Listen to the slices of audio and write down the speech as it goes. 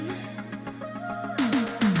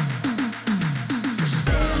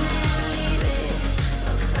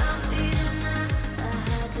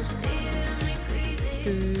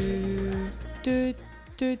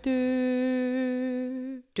Sæl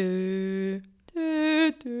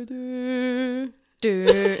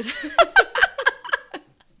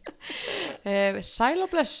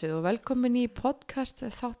og blessuð og velkomin í podcast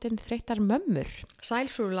þáttinn Þreyttar mömmur.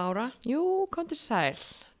 Sæl frú Lára. Jú, komdu sæl.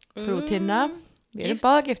 Frú Tinna, við erum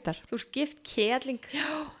báða giftar. Þú ert gift kærling.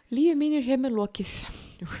 Já, lífið mín er hér með lokið.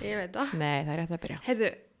 Ég veit það. Nei, það er rétt að byrja.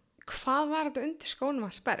 Heyrðu, hvað var þetta undir skónum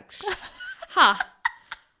að Spergs? Ha?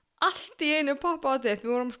 Allt í einu poppa á þetta upp,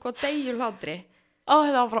 við vorum sko degjul hlátri. Ó,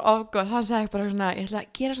 þetta var bara ofgóð. Hann sagði bara svona, ég ætla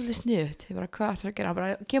að gera svolítið sniðugt. Ég bara, hvað ætlar að gera? Hann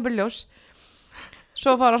bara, kemur ljós.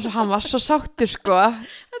 Svo var hann svo, hann var svo sáttur sko.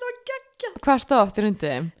 Þetta var geggjað. Hvað stóð aftur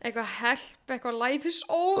undir þeim? Eitthvað help, eitthvað life is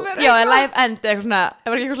over. Já, live end, eitthvað svona, það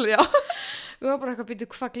var ekki eitthvað svona, já. Við varum bara eitthvað býtu,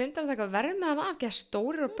 hvað glemdi hann eitthvað verð með hann af, geða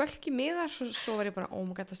stórir og bölki miðar, svo var ég bara, oh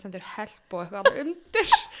my god, það stendur help og eitthvað undir.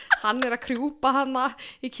 Hann er að krjúpa hana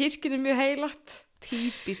í kirkjunni mjög heilagt.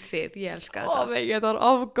 Típist þið, ég elska þetta. Ó, vegi, þetta var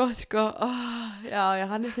ofgótt, sko. Já,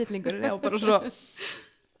 hann er snillingur, já, bara svo.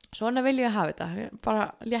 Svona vil ég hafa þetta, bara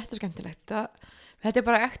létt og skemmtilegt. Þetta er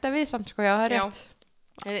bara ekta við samt, sko, já, það er rétt.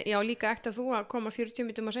 Já, líka ekta þú að koma 40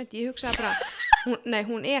 minútum á seint. Ég hugsaði bara,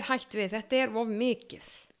 hún er hætt við, þetta er of mikið.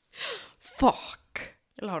 Fuck.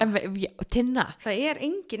 Lára. Tinna. Það er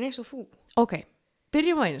engin eins og þú. Ok,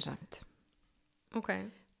 byrjum á einu samt. Ok.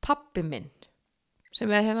 Pabbi minn, sem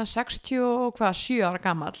er hérna 67 ára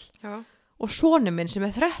gamall, já. Og sonur minn sem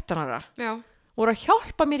er 13 ára, já. Voru að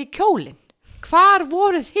hjálpa mér í kjólinn. Hvar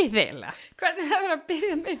voru þið eiginlega? Hvernig það verið að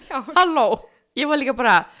byrja mig hjálp? Halló, ég var líka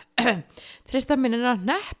bara, Trista minn er að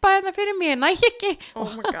neppa hérna fyrir mig, næ ekki. Oh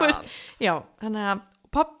my god. Já, þannig að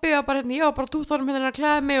pabbi var bara hérna, ég var bara tútórum hérna að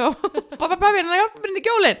klæða mig og pabbi hérna að hjálpa mér inn í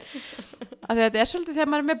kjólinn. Þetta er svolítið þegar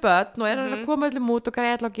maður er með börn og er að koma öllum út og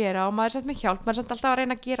greiða alltaf að gera og maður er samt með hjálp, maður er samt alltaf að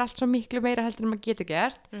reyna að gera allt svo miklu meira heldur en maður getur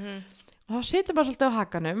gert. Og þá situr maður svolítið á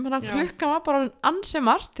hakanum, þannig að klukkan var bara ansi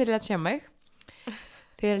margt þegar ég lét sjá mig.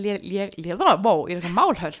 Þegar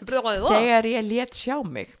ég lét sjá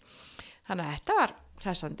mig. Þannig að þetta var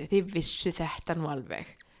hressandi, þið vissu þetta nú alveg.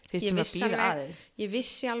 Ég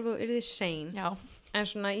vissi alveg að yrði sein. Já. En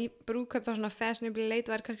svona í brúðkaup þá svona fashionably late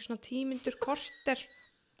var kannski svona 10 mínútur korter.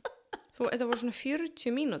 Þetta voru svona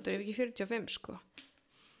 40 mínútur, ef ekki 45 sko.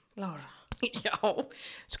 Lára. Já.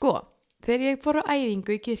 Sko, þegar ég fór á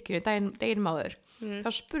æfingu í kirkjunni daginn áður, þá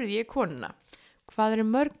spurði ég konuna, hvað eru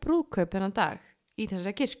mörg brúðkaup þennan dag í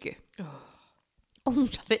þessari kirkju? Og hún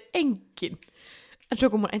sagði engin. En svo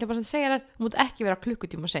kom hún einnig bara að segja að hún múti ekki vera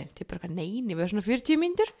klukkutíma seint. Ég bara, neini, við erum svona 40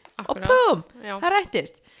 mínútur og pum, það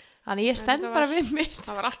rættist. Þannig ég stend bara við mitt.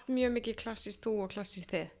 Það var allt mjög mikið klassist þú og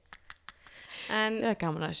klassist þið. En það er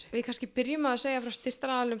gaman að þessu. Við kannski byrjum að segja frá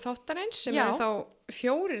styrktaraðalum þáttarins sem eru þá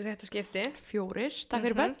 4 þetta skipti. 4, takk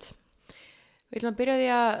fyrir bænt. Við viljum að byrja því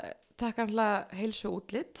að taka alltaf heilsu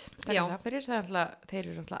útlit. Það er alltaf, þeir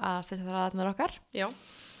eru alltaf aðstyrktaraðarnar okkar. Já,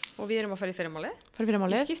 og við erum að fara í fyrirmálið.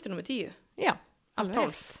 Í skipti númer 10. Já. Af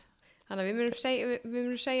 12. Þannig að við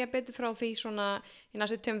munum segja betur frá því svona í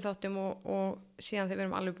næstu 2 þáttum og síðan þegar við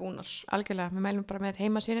erum alveg búnar. Algjörlega, við mælum bara með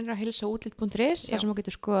heimasýnir á heilsuútlit.is þar sem þú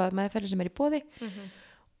getur skoðað meðferðir sem er í boði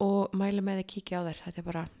og mælum með að kíkja á þær. Þetta er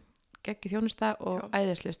bara geggjuð þjónusta og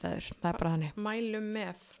æðislegur staður. Það er bara þannig. Mælum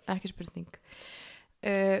með. Ekki spurning.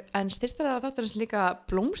 En styrktaraðar þáttarins líka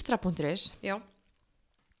blómstra.is. Já.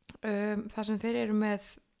 Þar sem þeir eru með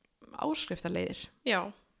áskriftarleiðir.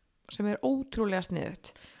 Já. Sem er ótrúlega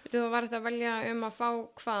sniðugt. Þú var þetta að velja að fá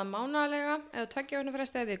hvaða mánalega eða 2 vikna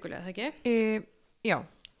fresti eða vikulega, það ekki? Já,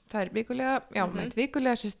 það er vikulega,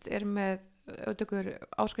 vikulega er með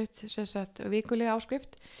áskrift, vikulega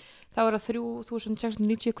áskrift, þá er það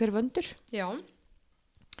 3.690 hver vöndur. Já.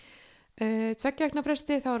 2 vikna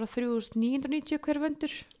fresti, þá er það 3.990 hver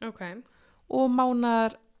vöndur. Ok. Og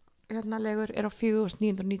mánaðarlegur er á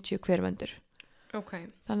 4.990 hver vöndur. Ok.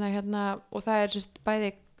 Þannig og það er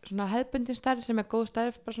bæði svona hefðbundin stærð sem er góð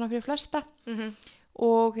stærð bara svona fyrir flesta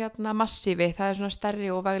og massífi, það er svona stærri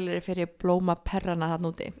og veglegri fyrir blómaperrana þarna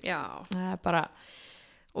úti. Já. Það er bara,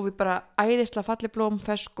 og við bara æðislega falli blóm,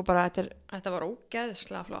 fersk og bara þetta var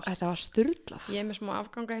ógeðslega flott. Þetta var sturlað. Ég er með smá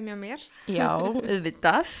afganga heim hjá mér. Já,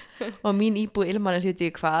 auðvitað. Og mín íbúð Ilmanis veit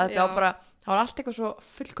ég hvað, það var allt eitthvað svo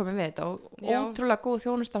fullkomið við þetta og ótrúlega góð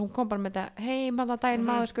þjónusta, hún kom bara með þetta heim hann að daginn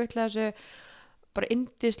maður skutla þessu bara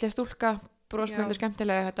yndislega stúlka brósmjöldur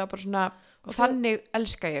skemmtilega, þetta var bara svona og þannig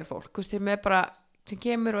elska ég fólk, þú veist, þeim er bara sem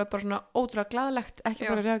kemur og er bara svona ótrúlega glaðlegt ekki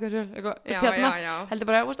bara heldur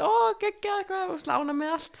bara, geggja eitthvað og slána með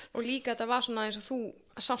allt og líka þetta var svona eins og þú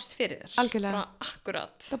sást fyrir þér algjörlega, bara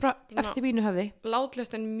akkurat það var bara eftir mínu höfði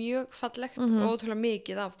látlegt en mjög fallegt og ótrúlega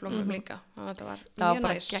mikið af blómum líka þannig að þetta var mjög næs það var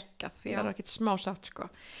bara geggjað, því það var ekkert smá sátt sko.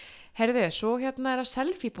 Heyrðu, svo er að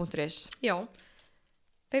selfie.is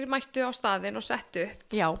þeir mættu á staðinn og settu upp.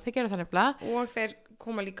 Já, þeir gera það nefnilega. Og þeir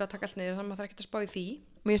koma líka að taka allt niður, þannig að maður þarf ekki að spá í því.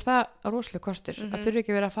 Mér finnst það rosalega kostur, að þurfi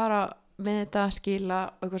ekki verið að fara með þetta, skila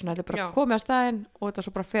og eitthvað svona, þetta er bara komið á staðinn og þetta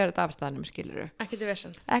svo bara fer þetta af staðinum, skiluru. Ekkert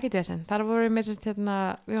vesen. Ekkert vesen. Þar voru við með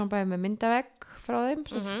við varum bæði með myndavegg frá þeim,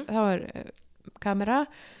 þá er kamera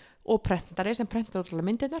og prentari sem prentar alltaf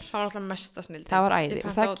myndirnar. Það var alltaf mesta snildi. Það var æði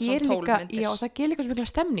og það gerir líka svo mikla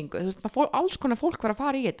stemningu, þú veist, alls konar fólk var að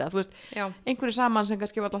fara í þetta, þú veist, einhverju saman sem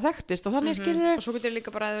kannski var alltaf þekktist og þannig skilur. Og svo getur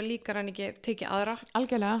líka bara að þú líkar en ekki tekið aðra.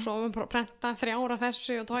 Algjörlega. Svo bara prenta 3 af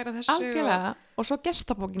þessu og 2 af þessu. Algjörlega. Og svo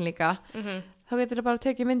gestabókin líka. Þá getur þú bara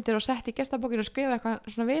tekið myndir og sett í gestabókin og skrifa eitthvað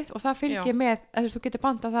svona við og það fylgir með, þú getur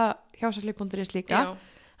bandað það hjá Salli.is líka.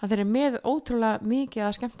 Það er með ótrúlega mikið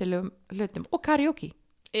af skemmtilegum hlutum og karaoke.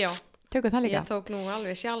 Já, tökum það líka. Ég tók nú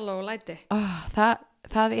alveg sjálf og læti.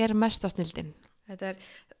 Það er mesta snildin. Þetta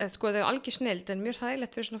er algjör snild en mjög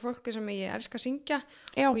hægilegt fyrir svona fólki sem ég elska að syngja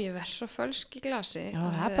og ég verð svo fölsk í glasi. Já,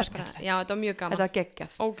 það er bara skemmtilegt. Já, þetta var mjög gaman. Þetta var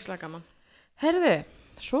geggjað. Ógeðslega gaman. Herðu,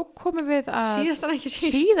 svo komum við að síðast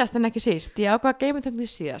en ekki síst. Ég ákvað að geima þetta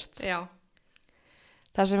síðast. Já.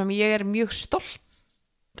 Það sem ég er mjög stolt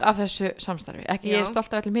af þessu samstarfi, ekki ég er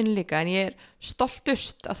stolt af öllum hinn líka en ég er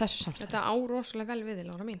stoltust af þessu samstarfi. Þetta á rosalega vel við þig,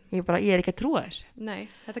 Lára mín. Ég er ekki að trúa þessu. Nei,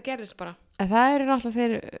 þetta gerðist bara. En það eru náttúrulega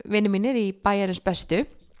þeir vinir mínir í bæjarins bestu.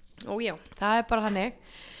 Ójá. Það er bara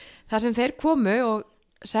þannig. Það sem þeir komu og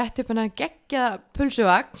settu upp hennan geggjaða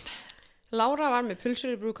pulsuvagn. Lára var með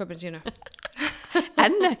pulsur í brúðkaupinu sínu.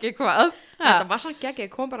 En ekki hvað. Þetta var samt geggið,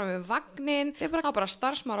 ég kom bara með vagnin, það var bara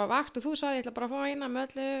starfsmaður á vakt og þú sagði ég ætla bara að fá eina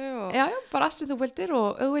möllu og... Já, bara allt sem þú vildir og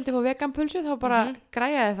ef þú vildir fá veganpulsu þá bara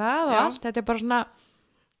græjaði það og allt, þetta er bara svona...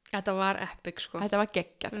 Þetta var epic sko. Þetta var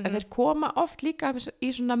geggjað, en þeir koma oft líka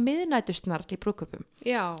í svona miðnætusnarl í brúðkaupum.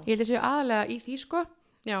 Já. Ég held þessu aðalega í því sko.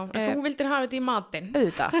 Já, en þú vildir hafa þetta í matinn.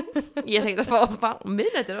 Auðvitað. Ég þekki að fá það og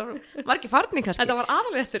miðnættur var ekki farning kannski. Þetta var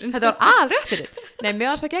aðalrétturinn. Nei,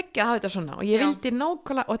 mér var svo geggja að hafa þetta svona og ég vildi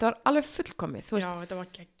nákvæmlega og þetta var alveg fullkomið. Já, þetta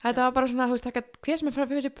var geggja. Þetta var bara svona, þú veist, hver sem er frá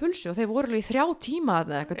fyrir þessi pulsu og þeir voru alveg í 3 tíma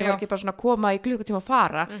þarna eitthvað. Það var ekki bara svona að koma í klukkutíma og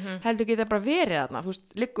fara. Heldur geta bara verið þarna, þú veist,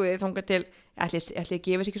 ligguð þangað til ætli ég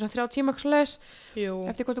gefis ekki svona 3 tíma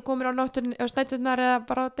eftir hvort þú komir á nótturinn eða snætturnar eða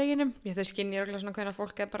bara á deginum. Ég þau skinnir okkur svona hvernig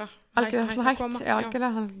fólk er bara hægt að koma. Já,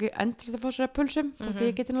 algjörlega, hann endurist að fá sér að pulsum þótt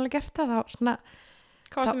ég geti náttúrulega gert það þá svona.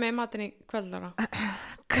 Hvað varstu með í matinn í kvöld, Lára?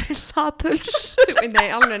 Grillaða pulsu. Nei,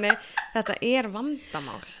 alveg nei, þetta er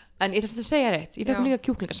vandamál. En ég ætla að segja reitt, ég fekk líka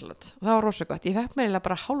kjúklingasalat og það var rosa gott, ég fekk mér eiginlega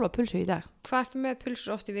bara hálfa pulsu í dag. Hvað ertu með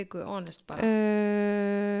pulsur oft í viku, honest bara?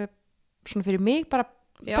 Svona fyrir mig bara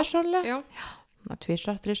persónulega, já, 2,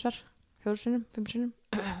 3, 4 sinnum, 5 sinnum.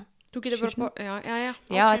 Þú getur bara, já,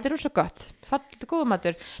 þetta er rosa gott, þetta er góða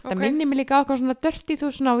matur. Það minnir mig líka á eitthvað svona dirty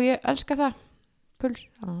þú svona og ég elska það. Puls,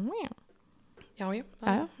 já,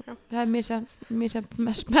 það er mjög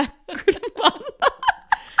með smekkur manna.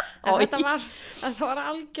 Þetta var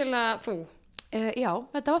algjörlega þú. Já,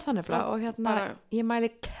 þetta var þannig og hérna, ég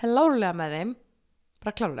mæli klárlega með þeim,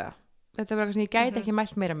 bara klárlega. Þetta var eitthvað sem ég gæti ekki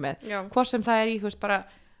mælt meira með. Hvað sem það er í, þú veist, bara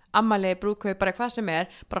ammali, brúðkaup, bara hvað sem er,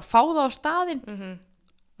 bara fá það á staðinn.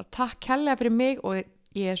 Og takk kærlega fyrir mig og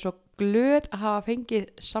ég er svo glöð að hafa fengið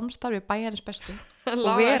samstarfi bæjarins bestu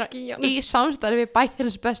og vera í samstarfi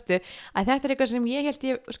bæjarins bestu. Að þetta er eitthvað sem ég held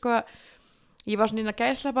ég var svona inn að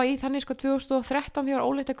gæslappa í þannig 2013 þegar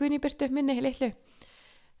Óleita Guðný birti upp minni litlu.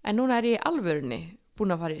 En núna er ég í alvörunni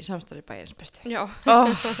búin að fara í samstarfi bæjarins bestu. Já.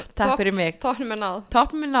 Takk fyrir mig. Toppnum er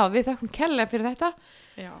náð. Við þakkum kærlega fyrir þetta.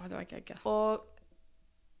 Já, þetta var geggjað. Og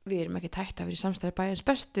við erum ekki tætt að vera í samstarfi bæjarins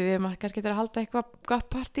bestu. Við erum kannski að halda eitthvað gott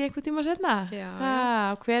partí einhvern tíma seinna. Já.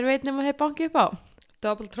 Hver veit nema þeir banki upp á.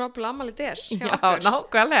 Double trouble ammali des. Já,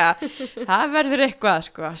 nákvæmlega. Það verður eitthvað,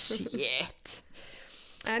 sko. Shit.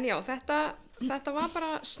 En já, þetta var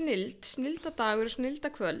bara snildadagur,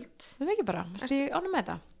 snildakvöld. Það er ekki bara. Ertu ánægð með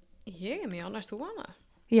þetta? Ég er mjög ánægð, þú ánægð?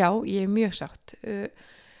 Já, ég er mjög sátt.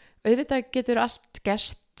 Auðvitað getur allt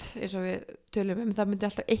gerst eins og við tölum það myndi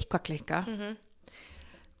alltaf eitthvað klikka.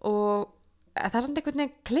 Og það er samt einhvern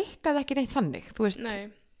veginn klikkaði ekki neitt þannig, þú veist. Nei.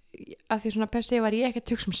 Að því svona per se var ég ekki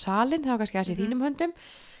að hugsa salin, það var kannski aðeins í þínum höndum.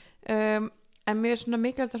 En mér er svona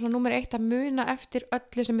mikilvægt að svona númer 1 að muna eftir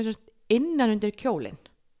öllu sem er svona innan undir kjólinn.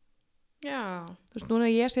 Já. Þú veist, núna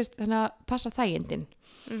ég sést þannig að passa þægindin.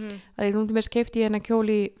 Að ég núna með keipti ég hennar kjól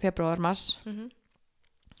í febrúar, mars.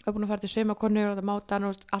 Og búin að fara til saumakonu og máta hann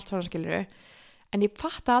og allt svona skiluru. En ég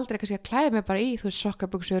fatta aldrei kannski að klæða mig bara í, þú veist,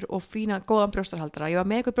 sokkabuxur og fína, góðan brjóstarhaldara. Ég var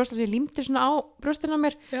með eitthvað brjóstar sem ég límdi svona á brjóstina á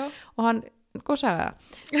mér. Já. Og hann, góð sagði það.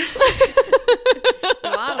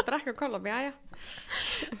 Það var að drekka kolum, já.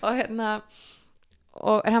 Og hérna,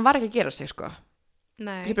 en hann var ekki að gera sig, sko.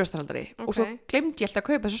 þessi brjóstahaldari og svo glemdi ég alltaf að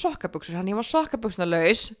kaupa þessu sokkabuxur hann ég var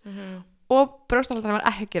sokkabuxnalaus og brjóstahaldarinn var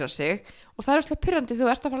ekki að gera sig og það óslega pirrandi þú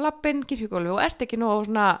ert að fara labbinn kirkjugólfi og ert ekki nóg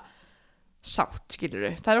svona sátt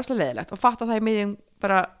skilurðu, það óslega leiðilegt og fatta það í miðjum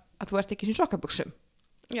bara að þú ert ekki í sokkabuxum.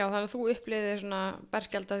 Já, þannig að þú upplýðir svona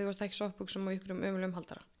berskjald að þú varst ekki sokkbuxum og ykkur ömulegum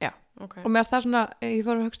haldara. Já, og meðan það svona, ég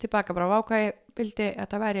fór að hugsa tilbaka bara á hvað ég vildi að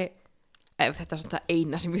það væri, ef þetta er svona það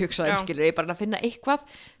eina sem ég hugsaði skilur, ég bara að finna eitthvað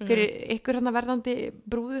fyrir ykkur hann verðandi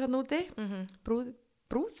brúður hann úti,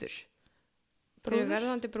 brúður? Fyrir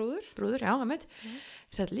verðandi brúður? Brúður, já,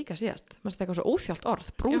 ég sagði líka síðast, maður sagði eitthvað svo óþjált orð,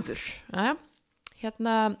 brúður. Ja.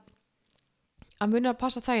 Hérna, að muni að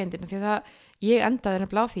passa þægindina því að ég endaði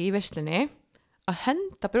nefnilega á því í veislunni að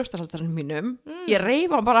henda brjóstarsaldarinn mínum ég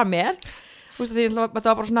reyfa hann bara með því það var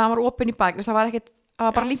bara svona, hann var opinn í baki það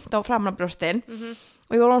var bara límt á framan á brjóstin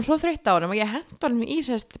og ég var hann svo þreytt á hann og ég henda hann í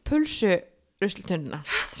sérst pulsu rusltununa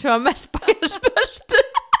sem var mest bæjarsböstu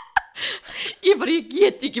ég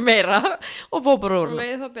get ekki meira og fór bara úr og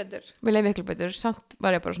leiði það betur mér leiði miklu betur, samt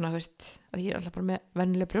var ég bara svona að ég er alltaf bara með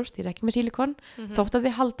vennileg brjóst ég er ekki með sílikon, þótt að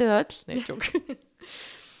þið haldið öll nei, tjók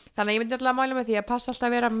þannig að ég myndi alltaf að mæla með því að passa alltaf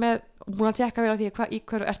að vera með og búin að tjekka vel á því í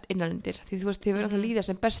hverju ert innanundir því þú veist, þið verður alltaf að líða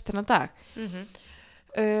sem best þennan dag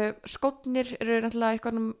skónir eru alltaf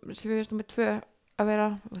eitthvað sem við veistum með 2 að vera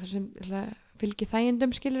og það sem fylgir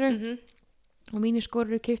þægindum skiluru og mínir skór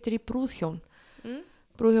eru keyptir í brúðhjón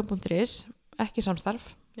brúðhjón.is, ekki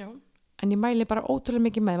samstarf en ég mæli bara ótrúlega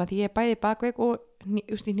mikið með því ég er bæði bakveik og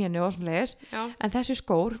just í hnénu og svona leiðis en þessi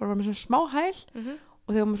skór var með svona smá hæl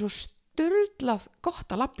og þeir var með svo sturlað gott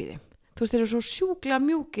að labba í þeim þú veist þeir eru svo sjúklega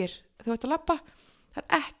mjúkir þú ert að labba, það er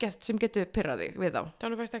ekkert sem getur pirrað þig við þá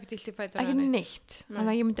þannig fæst ekki til fætur ekki neitt,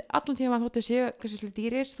 þannig að ég myndi allan tíma að þóttu séu kannski svolítið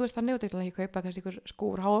dýrir, þú veist þannig og ekki kaupa kannski ykkur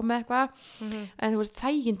skór háa með eitthvað en þú veist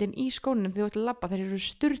þægindin í skónum þegar þú ert að labba þeir eru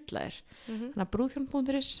sturlaðir þannig að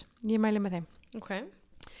brúðhjón.is, ég mæli með þeim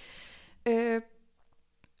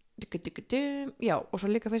já, og svo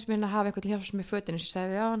líka fyrst mér að hafa eitthvað til hjálps með fötinu sem ég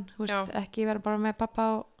segði á hann, þú veist, ekki vera bara með pappa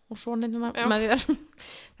og soninn með þér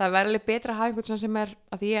það væri alveg betra að hafa einhvern sem er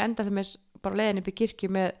að því ég enda þeim bara leiðin upp í kirkju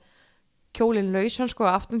með kjólinn lausan sko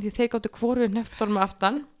aftan því þeir gáttu hvoru nefntorm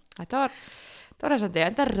aftan þetta var þessandi,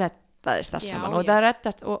 en það reddaðist allt saman og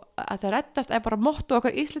þetta reddast er bara motto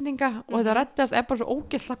okkar Íslendinga og þetta reddast er bara svo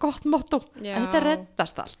ógeðslega gott motto en þetta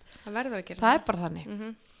reddast allt það verður að gera það er bara þannig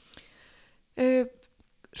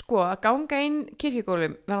sko að ganga inn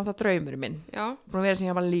kirkjugólfum var náttúrulega draumurinn minn búin að vera sem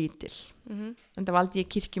ég var lítil en það valdi ég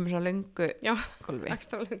kirkju með svona löngu gólfi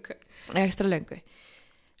ekstra löngu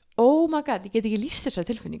oh my god, ég get ekki lýst þessari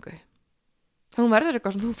tilfinningu þannig verður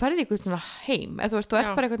eitthvað sem þú ferði eitthvað svona heim eða þú veist, þú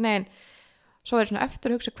ert bara eitthvað neginn svo er svona eftir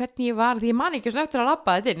að hugsa hvernig ég var því ég man ekki svona eftir að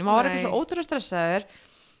labba þetta inn maður var eitthvað svo ótrúlega stressaður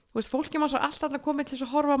þú veist, fólki maður svo alltaf að koma til þess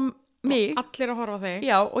að horfa mig allir að horfa á þig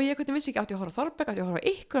já, og ég hvernig vissi ekki átti að horfa Þorbjörg, átti að horfa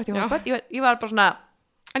ykkur, átti að horfa börn ég var bara svona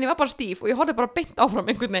en ég var bara stíf og ég horfði bara beint áfram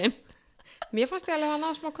einhvern veginn mér fannst ég alveg að ná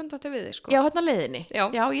smá kontakti við þig sko já, hérna leiðinni,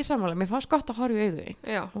 já ég sammála mér fannst gott að horfa í augu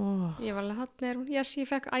já, ég var alveg hann er hún, yes, ég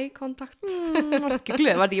fekk eye contact varst ekki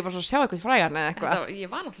glöð, var þetta ekki bara svo að sjá eitthvað frægan eða eitthvað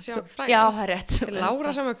ég var náttúrulega að sjá eitthvað frægan já, það er rétt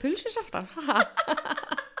Lára sem er pulsusaftar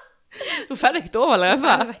þú ferð ekkert ofalega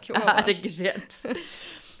það er ekki séns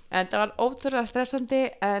en það var ótrúlega stressandi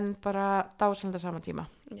en bara dásamlega saman tíma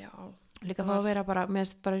já líka þá að vera bara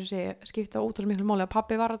með bara skipta ótrúlega miklu máli að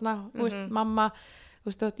pabbi var þarna mamma þú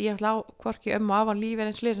veist, ég ætla á hvorki og afan lífi en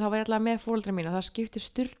eins liðs, þá var ég alltaf með fóreldra mín og það skiptir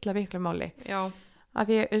sturla miklu máli já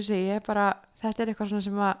að því, ég er bara, þetta er eitthvað svona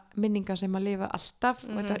sem að minningar sem að lifa alltaf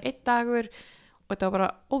og þetta var 1 dagur og þetta var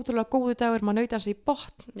bara ótrúlega góðu dagur, maður naut hans í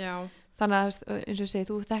botn já þannig að eins og ég segi,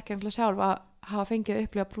 þú þekkir alltaf sjálf að hafa fengið að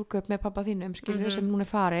upplifa brúðkaup með pappa þínum skilur sem núna er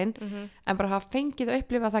farin en bara hafa fengið að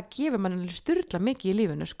upplifa að það gefur mann sturla mikið í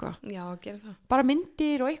lífinu sko já, gerir það bara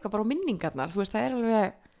myndir og eitthvað, bara minningarnar þú veist, það er alveg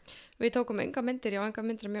við tókum enga myndir, já, enga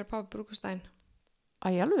myndir af mér og pappa brúðkaupsdaginn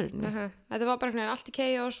í alvöru þetta var bara allt í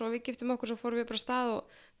chaos og við giftum okkur svo fórum við bara stað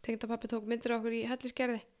og tengdapappi tók myndir af okkur í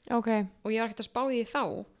hellisgerði og ég var ekkert að spá því þá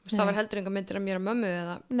það var heldur enga myndir af mér og mömmu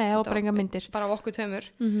eða nei, það var bara enga myndir bara af okkur tveimur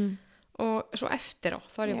og svo eftir á,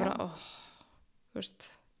 þá er ég bara þú veist,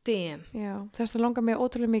 damn já, þess að langar mig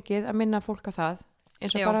ótrúlega mikið að minna fólk að það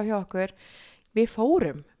eins og bara hjá okkur við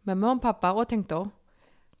fórum með mömmu og pappa og tengdó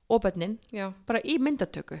og börnin, bara í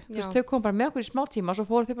myndatöku þú veist, þau kom bara með okkur í smá tíma og svo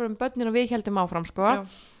fóru þau bara með börnin og við heldum áfram sko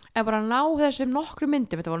en bara ná þessum nokkru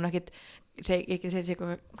myndum þetta voru ekkit, ekki segja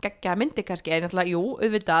eitthvað geggjaða myndir kannski, en alltaf, jú,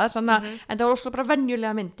 auðvitað en það voru óslega bara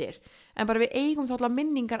venjulega myndir en bara við eigum þá alltaf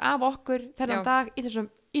minningar af okkur þennan dag í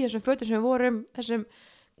þessum fötum sem við vorum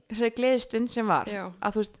þessari gleðistund sem var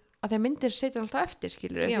að þú veist, að þeir myndir setja alltaf eftir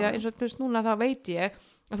skilur því að eins og þú veist núna þá veit ég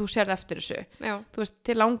að þú sérð eftir þessu þú veist,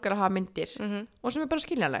 til langar að hafa myndir og sem bara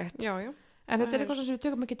skiljanlegt en þetta eitthvað sem við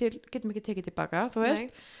getum ekki tekið tilbaka þú veist,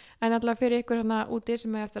 en allavega fyrir ykkur hérna úti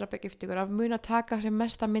sem eftir að gifta ykkur að muna taka sem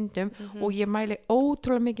mesta myndum og ég mæli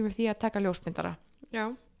ótrúlega mikið með því að taka ljósmyndara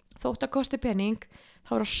þótt að kosti pening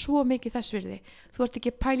þá það svo mikið þess virði þú ert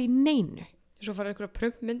ekki að pæla í neinu svo farið einhverja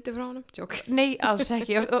prumpmyndi frá honum nei, alls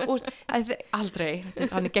ekki aldrei,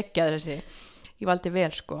 hann geggjaður þessi ég valdi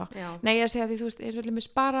vel sko nei, ég segja því, þú veist, eins og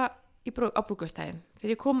allir bara á brúkastæðin,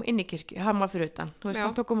 þegar ég kom inn í kirkju hann var fyrir utan, þú veist,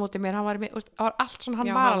 hann tók mótið mér hann var allt svona, hann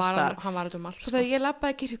var alls þar allt, svo þegar ég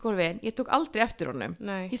labbaði kirkjugólfin ég tók aldrei eftir honum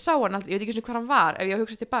ég sá hann aldrei, ég veit ekki hvað hann var ef ég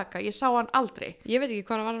hugsa tilbaka, ég sá hann aldrei ég veit ekki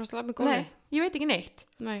hvað hann var nei, ég veit ekki neitt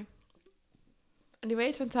en ég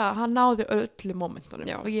veit sem það, hann náði öllu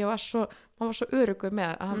momentunum og ég var svo örugur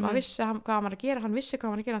með að hann vissi hvað hann var að gera hann vissi hvað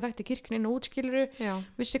hann var að gera, hann þekkti kirkjunni inn og útskiluru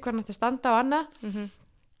vissi hvað hann ætti að standa á annað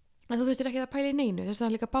en þú þurftir ekki að pæla í neinu þess að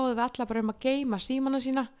hann líka báði við alla bara að geyma símana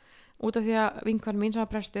sína út af því að vinkvæðan mín sem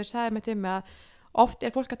var prestur sagði mig um að oft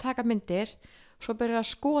fólk að taka myndir svo byrjar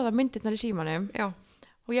að skoða myndirnar í símanum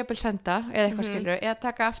og ég vil senda eða eitthvað skilur eða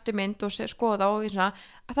taka aftur mynd og skoða og svona,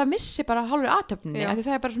 að það missi bara hálfur aðtöfninni af því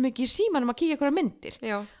það bara svo mikið í símanum að kíkja einhverja myndir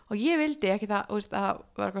og ég vildi ekki það veist, að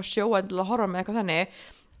vera eitthvað sjóendil og horfa með eitthvað þannig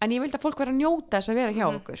en ég vildi að fólk vera að njóta þess að vera hjá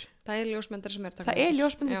okkur það ljósmyndari sem það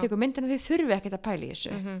ljósmyndari að tekur myndina þið þurfi ekkert að pæla í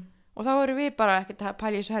þessu og þá eru við bara ekkert að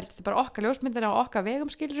pæla í þessu held þetta bara okkar ljósmyndina og okkar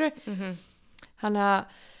vegum skilur þannig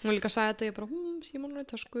að hún líka sagði þetta, ég bara, Símon er í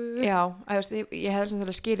tösku já, ég hefði sem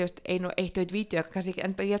það skilja ein og eitt vídeo,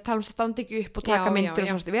 en ég tala standa ekki upp og taka myndir og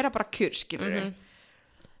svona, vera bara kjur skilur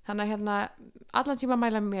þannig að hérna allan tíma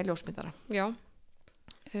mæla mér ljósmyndara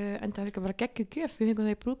en það er líka bara geggju gjöf við fengum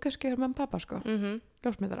það í brúðgjöfsgjöf með pappa sko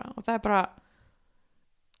ljósmyndara og það er bara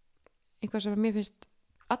einhvað sem mér finnst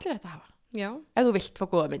allir þetta hafa ef þú vilt fá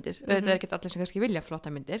góða myndir þetta er ekki allir sem kannski vilja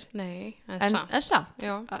flotta myndir nei, en samt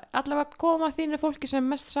allavega koma þínu fólki sem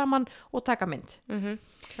mest saman og taka mynd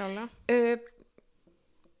klálega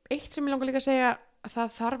eitt sem ég langar líka að segja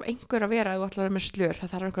það þarf einhver að vera ef þú ætlar að vera með slör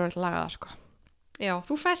það þarf einhver að laga það sko já,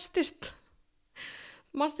 þú festist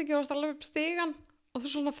manst ekki að stalla upp stigan og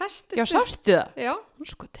þú svona festist já, sástu það? já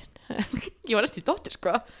ég var eftir dóttir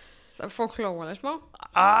sko fólk hlóðaði smá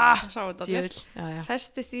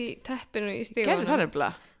festist í teppinu í stígunum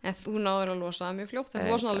en þú náður að losa það mjög fljótt það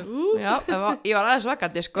var svona alveg ég var aðeins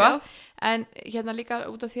vakandi sko en hérna líka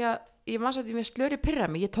út af því að ég mann satt í mig slöri pyrra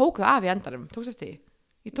mig ég tók það af í endanum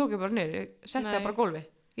ég tók það bara niður ég setti það bara á gólfi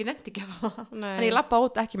ég nefndi ekki það en ég lappa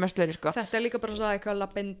út ekki með slöri sko þetta er líka bara svona eitthvað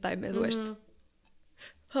labbindæmi þú veist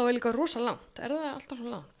það var líka rosa langt er það alltaf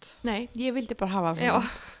svo langt? Nei, ég vildi bara hafa svona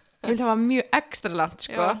langt ég vildi hafa mjög ekstra langt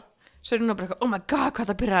sko svo er núna bara eitthvað, oh my god, hvað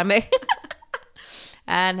það byrjaði mig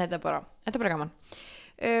en þetta er bara gaman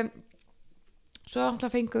svo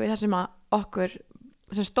alltaf fengum við það sem að okkur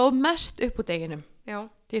sem stóð mest upp úr deginum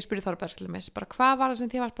því ég spurði Þorberg bara hvað var það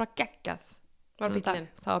sem þið var bara geggjað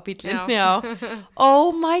það var bíllinn oh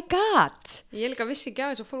my god ég líka vissi ekki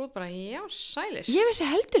af þessu og fór út bara, já sælir ég vissi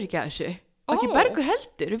heldur ekki af þessu og ekki Bergur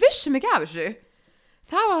heldur, við vissum ekki af þessu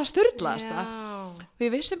það var það sturlaðasta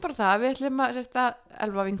við vissum bara það, við ætlum að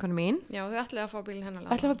Elva vinkonu mín já, þau ætlaði að fá bílinn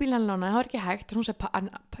hennar lána það var ekki hægt, hún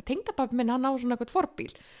sagði tengdapabbi minn, hann á svona eitthvað forbíl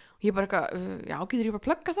og ég bara eitthvað, já, getur ég bara að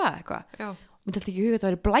plugga það eitthvað og mér taldi ekki huga að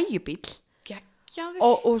það væri blæjubíl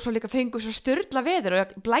og svo líka fengum svo sturla veður og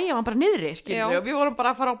blæja var bara niðri skilur, og við vorum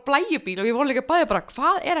bara að fara á blæjubíl og við vorum líka bæði bara,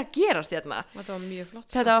 hvað er að gerast hérna þetta var mjög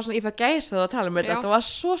flott þetta var svona, ég fæ gæsa það að tala þetta var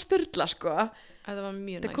svo sturla sko þetta var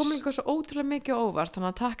mjög næs það kom líka svo ótrúlega mikið óvart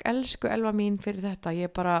þannig að takk elsku Elva mín fyrir þetta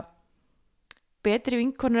ég bara betri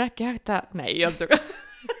vinkonur ekki hægt að nei, ég aldrei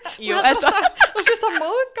og sérst að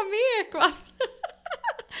móðka mig eitthvað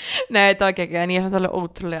nei, þetta var ekki en ég er samt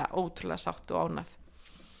alveg ótrúlega sátt og ánægð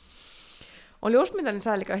og ljósmyndarinn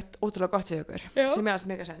sagði líka eitt ótrúlega gott við ykkur sem ég aðeins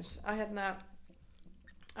mega sens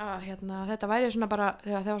að þetta væri svona bara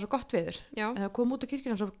þegar það var svo gott viður en það kom út á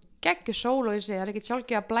kirkjuna svo geggjur sól og ég segi það er ekki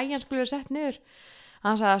sjálfgeð að blæjan skulle vera sett niður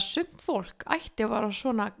hann sagði að sumt fólk ætti að vera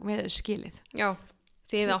svona með skilið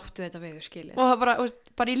þið áttu þetta við skilið og það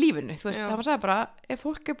bara í lífinu þú veist, það var sagði bara ef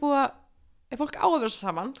fólk á að vera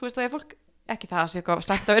saman þú veist og ef fólk ekki það að sé eitthvað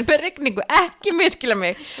slæmt að vera með rigningu ekki miskila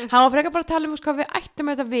mig hann var frekar bara að tala um hvað við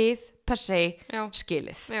ættum þetta við per se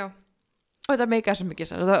skilið og þetta meikaði svo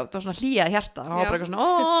mikið það var svona hlýjað hjarta það var bara eitthvað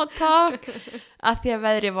svona, takk að því að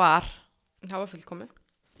veðri var það var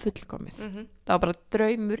fullkomið það var bara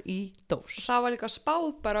draumur í dós það var líka spáð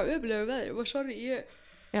bara öflegu veðri og sorry,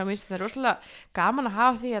 já, minnst það er rosalega gaman að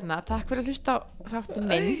hafa því hérna takk fyrir að hlusta á þáttum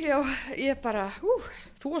minn já, ég bara,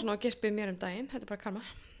 þú var svona að gespið mér daginn þetta er bara karma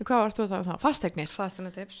hvað varst þú þá? Fasteignir?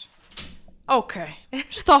 Fasteignatips ok,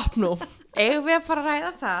 stopp nú eigum við að fara að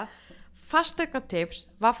ræða það fasteignatips,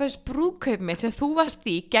 hvað fyrst brúðkaup mitt sem þú varst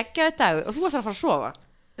í, geggjaði dagur og þú varst að fara að sofa.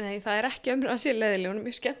 Nei, það er ekki umræðan sér leiðileg, hún er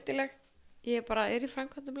mjög skemmtileg. Ég bara í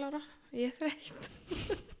framkvæmdum, Lára. Ég þreytt.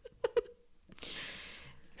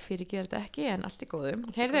 Fyrirgeður þetta ekki, en allt í góðum.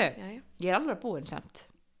 Heyrðu, ég er alveg búin samt.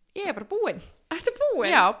 Ég er bara búin. Ertu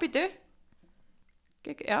búin? Já, býtu.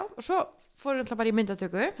 Já, og svo fórum við alltaf bara í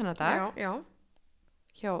myndatöku hennar dag. Já.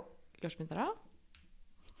 Hjá ljósmyndara.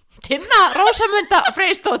 Tinna Rósamunda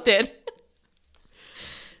Freysdóttir.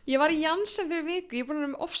 Ég var í Janssen fyrir viku, ég er búin að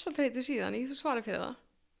með ofsatreitu síðan, ég þú svarið fyrir það.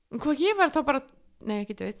 Hvað ég var þá bara, nei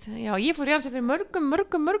ekki veit, já ég fór í Janssen fyrir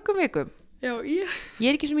mörgum vikum. Já, ég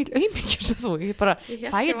er ekki svo mikil auðmikið sem þú, ég bara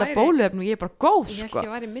fæ þetta bóluefni og ég er bara góð, sko. Ég held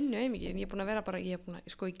ég væri minni auðmikið, en ég er búin að vera bara,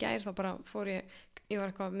 sko í gær þá bara fór ég var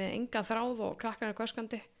eitthvað með enga þráð og krakkarnir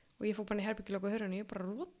köskandi og ég fór bara í herbyggilöku og hörun og ég bara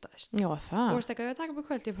rótaðist. Já, það. Þú veist ekki að við taka upp í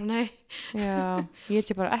kvöld, ég bara nei. Já, ég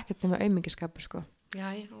sé bara ekkert með auðmikið sko. Já,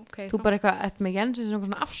 ok. Þú bara eitthvað með Jens sem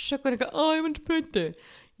svona afsökun eitthvað, ég myndi sprautu.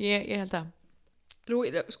 Ég held að. Nú,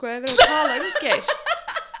 sko, ef við erum að tala geis.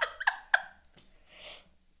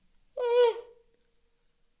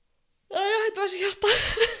 Þetta var síðasta.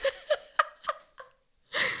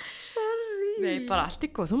 Sorry. Nei, bara allt í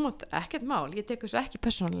góð, þú mátt ekkert mál, ég tek þessu ekki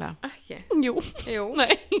persónulega. Ekki? Jú.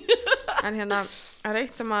 Nei. En hérna, það er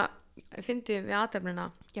eitt sem að fyndi við aðefnina.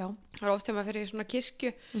 Já. Það er oft þegar maður fyrir í svona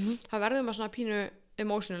kirkju, það verður maður svona pínu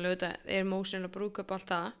emotional, þetta er emotional og brúðkaup og allt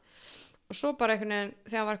það. Og svo bara einhvern veginn,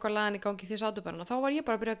 þegar var eitthvað laðin í gangi því sátu bara, þá var ég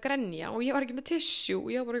bara að byrja að grenja og ég var ekki með tissue og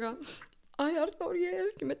ég var bara eitthvað, Arnór, ég er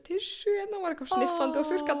ekki með tissue hérna, og var eitthvað sniffandi og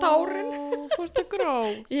þurrka tárin. Fórstu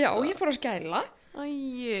grót? Já, ég fór að skæla.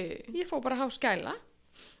 Ég fór bara að há skæla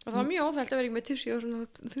og það var mjög óþægt að vera ekki með tissue og svona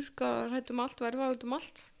þurrka hrættum allt, verða allt.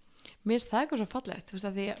 Mér finnst það eitthvað svo fallegt, þú veist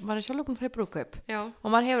að því maður er sjálf búin að fara í brúðkaup og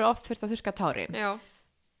maður hefur oft þurft að þurrka tárin. Já.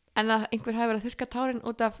 En að einhver hefur verið að þurrka tárin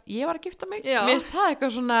út af ég var að gifta mig. Mér finnst það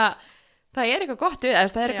eitthvað svona, það er eitthvað gott við það,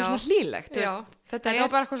 það er eitthvað svona hlýlegt. Þetta var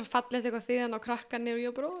bara eitthvað svo fallegt eitthvað þíðan á krakkanir og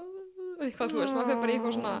ég bara eitthvað, þú veist, maður fyrir bara í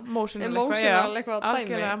eitthvað svona emotional eitthvað dæmi.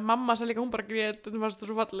 Algjörlega, mamma sagði líka, hún bara grét, það var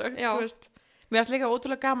svo fallegt, þú veist. Mér finnst líka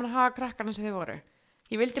ótrúlega gaman að hafa krakkarna sem þau voru.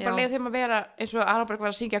 Ég vildi bara leyfa þeim að vera eins og aðra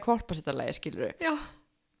bara að syngja hvolpasittarlagi, skilurðu. Já.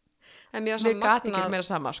 En mér var svo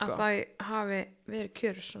magnað að það hafi verið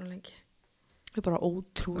kjör svona lengi. Þau bara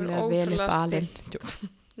ótrúlega vel upp alinn.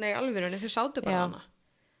 Nei, alveg, þau sátu bara hana.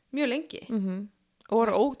 Mjög lengi. Og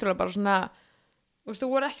voru ótrúlega bara svona. Þú veist,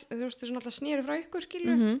 þú veist, svona alltaf snýri frá ykkur,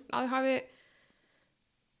 skilur, að þau hafi.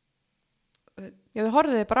 Já, þau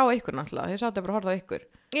horfðu bara á ykkur náttúrulega. Þau sátu bara að horfa á ykkur.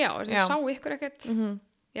 Já, þau sá ykkur ekkert.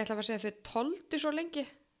 Ég ætla að segja að þau tóldu svo lengi.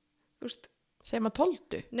 Þú veist. Segir maður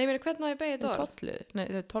tóldu? Nei, mér er hvernig að ég beigði þetta orð. Nei,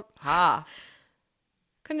 þau tóldu. Hæ?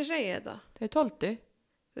 Hvernig segi ég þetta? Þau tóldu?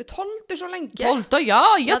 Þau tóldu svo lengi. Tóldu, já,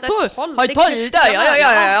 já.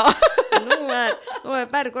 Nú er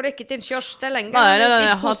Bergur ekki til sjósta lengi.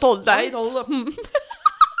 Nei, hann tóldu.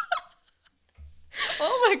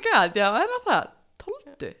 Oh my god, já, er það?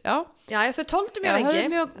 Tóldu, já. Já, þau tóldu mjög lengi. Það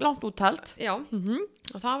hefði mjög langt úttalt. Já,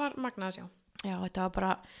 og það var magnað að sjá. Já, þetta var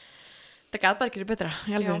bara, það gat bara ekki betra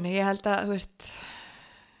í alvörunni, ég held að, þú veist.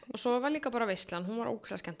 Og svo var líka bara veislan, hún var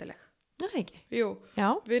ógeðslega skemmtileg. Það ekki? Jú, já.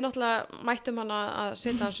 Við náttúrulega mættum hana að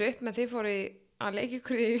setja hans upp, men þið fóru að leika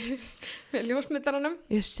ykkur í ljósmyndaranum.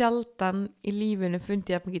 Ég sjaldan í lífinu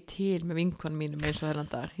fundi ég mikið til með vinkonum mínum eins og þennan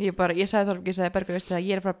dag. Ég sagði Bergur, veistu það,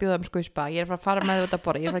 ég er að fara að bjóða skauðspa, ég er að fara með þetta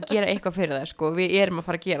bara, ég er að fara að gera eitthvað fyrir það, sko, við erum að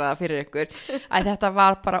fara að gera það fyrir ykkur. Þetta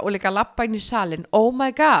var bara, og líka labba inn í salin, oh my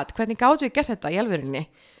god, hvernig gátum við gert þetta í alvörinni?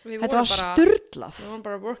 Þetta var sturlað. Við vorum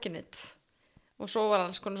bara working it. Og svo var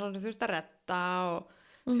alls konar svona þurft að redda og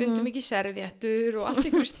fundum ekki serviettur og allt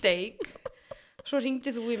ykkur steik. Svo ringdi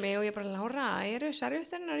þú í mig og ég bara, Lára, eru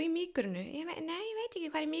servietturnar í mígrunu? Nei, ég veit ekki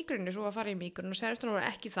hvað er í mígrunu. Svo var að fara í mígrunu og servietturnar voru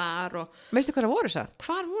ekki þar. Veistu hvað það voru það?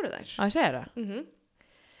 Hvar voru þær? Ég segja það.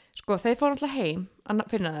 Sko, þeir fóru alltaf heim að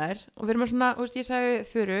finna þær og við erum svona, ég sagði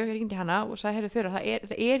Þuru, ég ringdi hana og sagði, heyrðu Þuru, það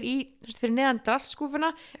er í, fyrir neðan drallskúfuna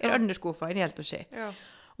er önnur skúfa inn í eldhúsi.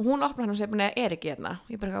 Og hún opnaði hann og segi, nei, er ekki hérna.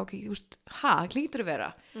 Ég bara, ok, þú veist, klítur að vera.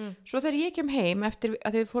 Svo þegar ég kem heim eftir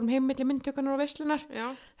að við fórum heim milli myndtökunar og veislunar,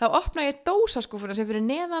 þá opnaði ég dósaskúfuna sem fyrir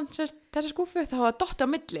neðan þessa skúfu, þá hafa dotti á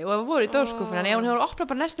milli og það voru í dósaskúfuna. En ef hún hefur opnað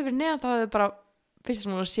bara næstu fyrir neðan, þá hefur bara fyrst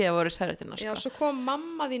sem hún að sé að voru servietturnar. Já, svo kom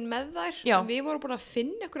mamma þín með þær. Við vorum búin að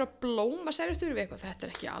finna ykkur að blóma serviettur við eitthvað. Þetta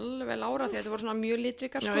er ekki alveg Lára því þetta voru svona mjög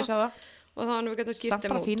litrikar, sko. Já, ég sá það. Og þá hann við getum skipt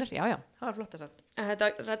þeim út. Fínar, já, það var flott að sagt. Þetta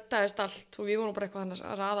reddaðist allt og við vorum bara eitthvað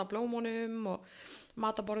að raða blómunum og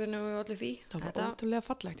mataborðinu og allir því. Það var ótrúlega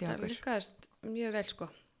fallegt. Það virkaðist mjög vel, sko.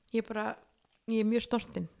 Ég er mjög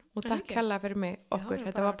stortin og takk hella fyrir mig okkur.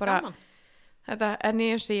 Þetta var bara, en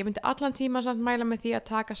ég myndi allan tíma samt mæla með því að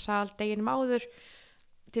taka sal deginum áður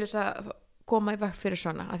til þess að koma í veg fyrir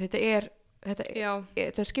svona, að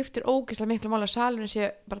þetta skiptir ógeðslega miklu máli að salurinn sé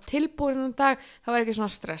bara tilbúin um dag, þá er ekki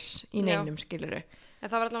svona stress í neinum, skilurðu. En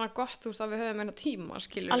það var allavega gott, þú veist, að við höfum eina tíma,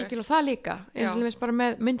 skilurðu. Algjörlega það líka, eins og bara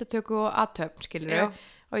með myndatöku og athöfn, skilurðu,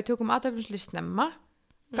 og ég tökum athöfn svolítið snemma,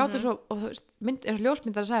 gátur svo, og þú veist, eins og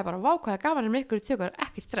ljósmyndar að segja bara, vá hvað er gaman með ykkur í tökur,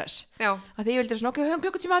 ekkert stress. Að því ég vildi svona, ok, höfum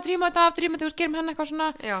klukkutíma að dríma þetta af, þú veist, gerum henni eitthvað svona.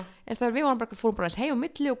 En það við fórum bara heim á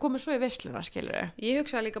milli og komum svo í veisluna, skilurðu. Ég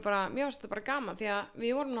hugsaði líka bara, mér finnst þetta bara gaman, því að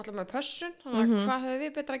við vorum náttúrulega með pössun, þannig að hvað höfum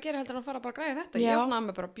við betra að gera heldur en að fara bara að græja þetta. Ég opnaði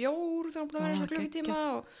með bara bjór þegar hún búið að vera svona klukkutíma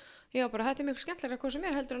og ég var bara, þetta er mjög skemmtilega hvað sem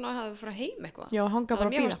er heldur en að hafa fara heim eitthvað. Hanga bara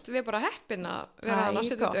að bíða. Við bara heppin að vera að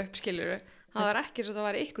setja þetta upp, skilurðu. Það var ekki svo að það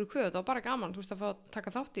var ykkur kvöð, það var bara gaman, þú veist, að fá að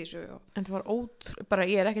taka þátt í þessu. En það var bara,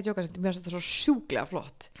 ég er ekki að djóka, mér finnst þetta svo sjúklega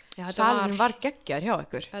flott. Salurinn var geggjaður hjá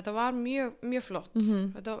ykkur. Þetta var mjög, mjög flott.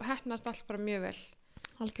 Þetta heppnast allt bara mjög vel.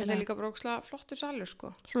 Þetta er líka bara ógeðslega flottur salur,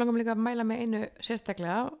 sko. Svo langum líka að mæla með einu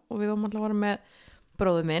sérstaklega og við vorum alltaf að vera með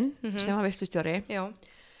bróður minn sem var veislustjóri.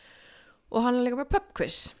 Og hann er líka með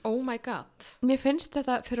pubquiz. Oh my god. Mér finnst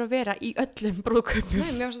þetta þurfa að vera í öllum brúðkaupum.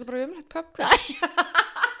 Nei, mér finnst þetta bara umrætt pubquiz.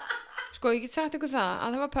 Sko, ég get sagt ykkur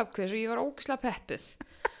það var pubquiz og ég var ógeðslega peppuð.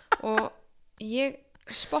 Og ég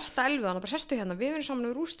spotta elfið hana, bara sestu hérna, við erum saman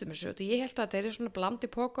og rústum þessu. Og ég held að þetta er svona blandi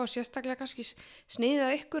póka og sérstaklega kannski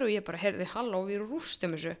sniðað ykkur og ég bara, heyrði, halló, við erum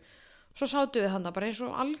rústum þessu. Svo sátu við hana bara eins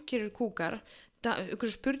og algjörir kúkar,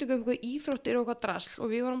 ykkur spurningum um eitthvað íþróttir og eitthvað drasl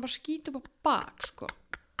og við vorum bara skýta upp á bak, sko.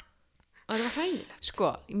 Og það var hræðilegt. Sko,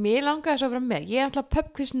 mér langaði svo að vera með. Ég er alltaf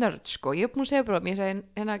pubquiz nörd, sko. Ég hef búin að segja bróðum, ég sagði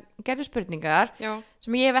hérna gerði spurningar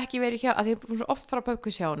sem ég hef ekki verið hjá, að ég hef búin svo oft fara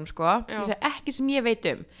pubquiz hjá honum, sko. Ég sagði ekki sem ég veit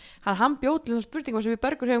um. Hann bjóð til þessum spurningum sem við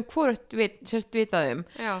börgur hefum hvorugt vitað um.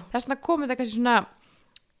 Þess vegna komið það kannski svona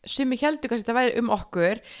sumi héldu kannski það væri um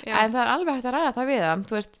okkur, en það er alveg hægt að ræða það við hann.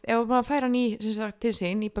 Þú veist, ef maður fær hann til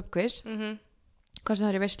sín í pubquiz, hvað sem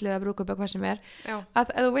það er í veislu eða brúðkaup eða hvað sem er,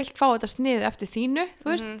 að ef þú vilt fá þetta snið eftir þínu, þú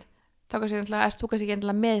veist, þá ert þú kannski ekki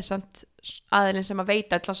endilega meðsamt aðilinn sem að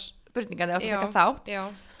veita allar spurningar eða að taka þátt.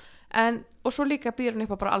 Og svo líka býður hann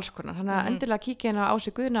upp á bara alls konar. Þannig að endilega kíkja hérna á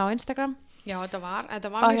sig Guðna á Instagram. Já, þetta var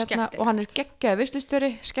mjög skemmtilegt. Og hann er geggjaður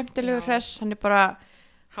veislustjóri, skemmtilegur hress, hann er bara...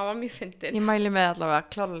 Hann var mjög fyndinn. Ég mæli með allavega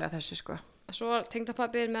klárlega þessu, sko. Svo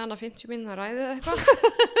tengdapabbi með hann að 50 mínútur að ræðið eitthvað.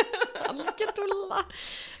 Algjörlega.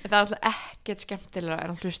 En það er alltaf ekkert skemmtilega en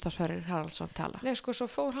hann hlusta á Sverrir Haraldsson tala. Nei, sko, svo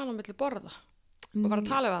fór hann á milli borða. Og var að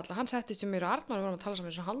tala við alla, hann settist mér og Arnar og við vorum að tala saman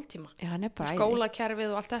eins og hálftíma. Já, hann er bara skólakerfið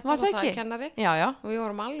og allt þetta og það er kennari. Og við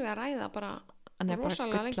vorum alveg að ræða bara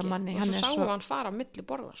rosalega lengi og svo sáum hann fara á milli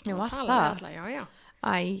borða, sko, og talaði alla.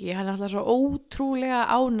 Hann er alltaf svo ótrúlega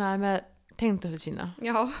ánægð með tengdóttur sína.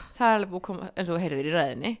 Það er alveg búið að koma, eins og þú heyrðir í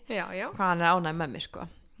ræðinni, hvað hann er ánægð með mig, sko.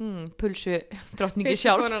 Pulsu drottningi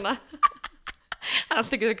sjálf. Hann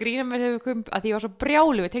alltaf ekki að grína mér að ég var svo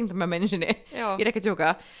brjálu við tengda með menni sinni. Ég er ekki að tjóka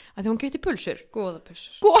að því hún geti pulsur. Góða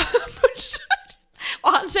pulsur. Og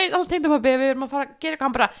hann segir alltaf tengdapabbi við erum að fara að gera eitthvað,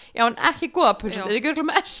 hann bara, já, hann ekki góða pulsur, það er ekki örgulega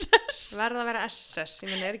með SS. Verða að vera SS, ég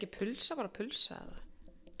menn, er ekki pulsa bara pulsa?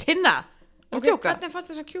 Tinna, ok, hvernig fannst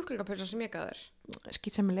þess að kjúklingapulsa sem ég gaf þér?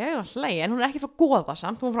 Skýtsamilega, hlægi, en hún er ekki frá góða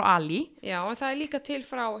samt, hún er frá Ali. Já, en það er líka til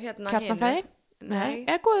frá hérna Kjarnafæði? Nei,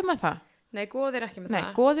 er góðið með það? Nei, góðið er ekki með það.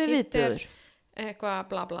 Nei, góðið viðbjóður. Eitthvað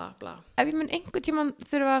bla bla bla. Ef ég mun einhvern tímann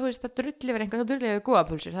þurfa að drulli verið einhvern, þá drulli við góða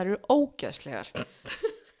pulsur, það eru ógeðslegar.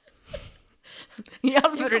 Í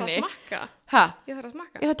alvörunni. Ég þarf að smakka. Ég þarf að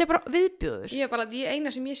smakka. Þetta er bara viðbjóður.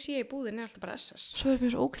 Eina sem ég sé í búðin er alltaf bara SS. Svo er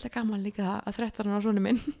mér svo ógeðslega gaman líka að 13 ára sonur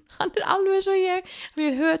minn, hann er alveg eins og ég,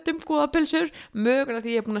 við hötum góða pulsur, mögulega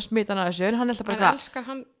því ég er búin að smita hann að þessu, en hann er alltaf bara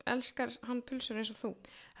elskar hann pulsur eins og þú?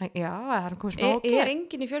 Já, hann komið smá okkur. Er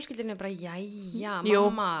enginn í fjölskyldinu bara, jæja,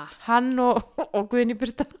 mamma? Jú, hann og Guðni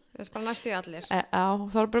Birta. Það er bara næstu í allir. Já,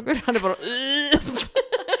 Þorbergur, hann er bara...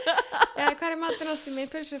 Hvað er maturnástu mín?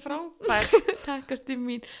 Pulsur frábær. Takkastu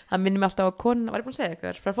mín. Það minnir mig alltaf á kona, var ég búin að segja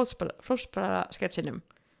eitthvað, frá fótspara sketsinum.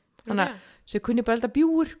 Þannig að sem kunni bara elda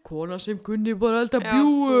bjúur, kona sem kunni bara elda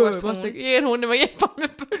bjúur. Ég er hún ef ég er bara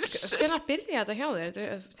með pulsur. Hvernig byrja þetta hjá þér?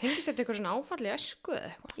 Tengist þetta eitthvað svona áfalli æsku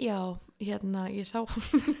eða eitthvað? Já, hérna, ég sá...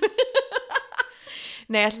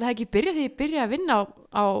 Nei, ætla það ekki byrja því ég byrja að vinna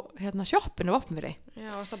á hérna, sjoppinu Vopnfirði.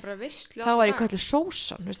 Já, það bara visslu. Þá var ég kallið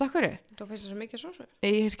sósan, veist það hverju? Þú feist það svo mikið að sósa?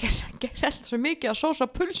 Ég seldi svo mikið að sósa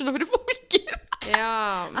pulsuna fyrir fólkið. Já.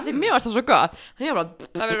 Því mér varst það svo gott.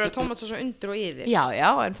 Það verður að tómat svo undir og yfir. Já,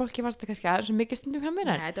 en fólki varst það kannski aðeins svo mikið stundum hjá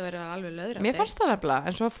mér. Nei, þetta verður alveg löðrætt. Mér fannst það nefnilega,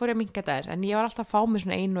 en svo fór ég að minnka þetta en ég var alltaf að fá mig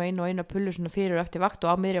svona einu pullu svona fyrir og eftir vakt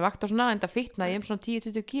og á miðri vakt og svona, en það fitnaði ég svona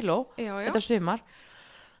 10-20 kíló þetta sumar.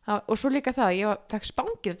 Og svo líka það, ég fekk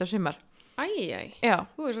spangir þetta sumar. Já.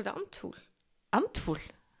 Þú svolítið andfúl. Andfúl?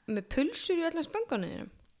 Með pulsur í öllum spangunum.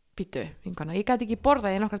 Býtu, vinkona, ég gæti ekki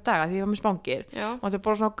borðað í nokkra daga því ég var með spangir. Já. Og það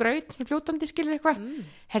bara svona graut, svona fljótandi, skilur eitthvað.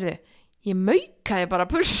 Herðu, ég maukaði bara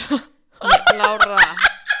pulsa. Lára,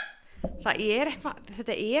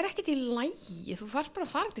 þetta er ekkert í lagi. Þú þarf bara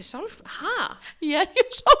að fara til Ég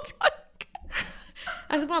er sálfræðing.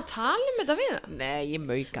 Ertu búin að tala þetta við það? Nei, ég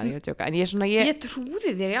maukaði, ég er að tjóka. En ég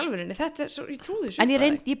trúði þér í alvörunni, ég trúði þessu. En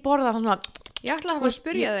ég borðað hann svona. Ég ætla að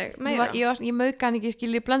spyrja þig meira. Ég maukaði hann ekki,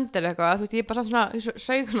 skilur, í blender eitthvað. Þú veist, ég bara samt svona,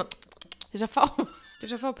 saug svona, til þess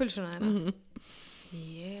að fá pulsuna þína.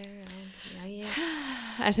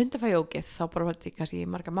 En stundum fæ ég ógeð, þá bara var þetta kannski í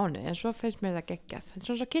marga mánuði, en svo finnst mér það geggjað. Þetta er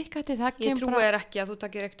svona svo kikkætti, það kemur bara... Ég trúi þér ekki að þú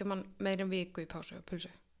takir ekkert meira en viku í pásu og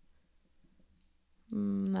pulsu.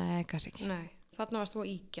 Nei, kannski ekki. Nei, þarna varst þú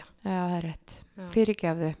að íkja. Já, það er rétt.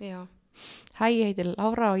 Fyrirgefðu. Já. Hæ, ég heiti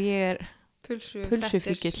Lára og ég er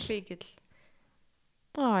pulsufíkill.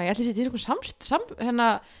 Ég ætli sér til einhvern hérna,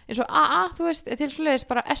 eins og AA, þú veist, til svoleiðis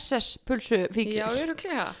bara SS pulsufíkill. Já, ég eru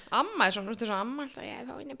klega. Amma er svona, þú veist þess að amma alltaf, ég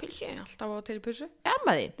fá inn í pulsu, alltaf á til í pulsu.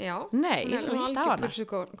 Amma þín? Já. Nei, ég er alveg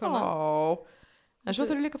pulsukona. En svo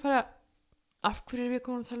þurfum við líka að fara, af hverju erum við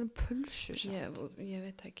komin að tala um pulsu? Ég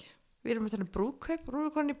veit ekki. Við erum að tala um brúðkaup og nú erum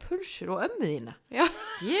við komin í pulsur og ömmu þína. Já.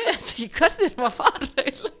 Ég veit ekki hvernig erum að fara.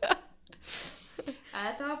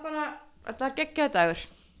 Þetta var bara, þetta var geggjaður dagur.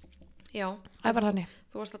 Já. Það var hannig.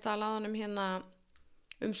 Þú varst að tala um hérna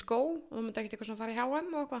skó og þú myndir ekkert eitthvað svona fara í H&M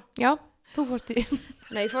og eitthvað. Já, þú fórst í.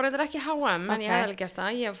 Nei, ég fór eitthvað ekki í H&M, en ég hafði alveg gert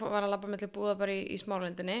það. Ég var að labba milli búða bara í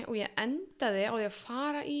smáralindinni og ég endaði á því að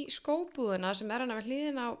fara í skóbúðuna sem er hana við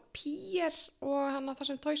hliðina á Píer og hana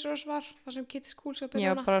það sem Toys R Us var, það sem Kitty School skópið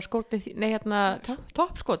hana. Já, bara skórnir, nei hérna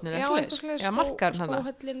toppskórnir. Já, eitthvað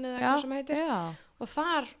skóhöllin eða eitthvað sem heitir. Já. Og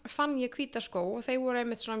þar fann ég hvíta skó og þeir voru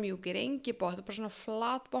einmitt svona mjúkir, engi bótt, bara svona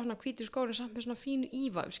flatbotna hvítir skóri samt með svona fínu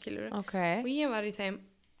ívæf, skilur. Okay. Og ég var í þeim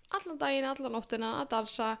allan daginn, allan nóttina að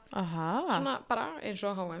dansa. Svona bara eins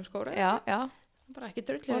og H&M skóri. Já. Bara ekki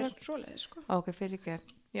drullir svoleiðis, sko. Ok, fyrir ekki.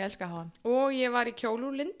 Ég elska H&M. Og ég var í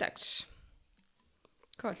kjólu úr Lindex.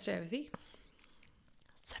 Hvað vil segja við því?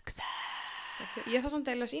 Success. Ég það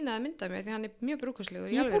samt deila að sína að mynda mig því hann er mjög brúkuslegur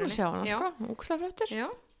í alvörunni. Ég er búin að sjá hann, sko. Úkslaflöftur. Já.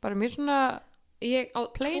 Bara mjög svona... Ég á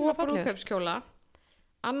 2 brúðkaupskjóla,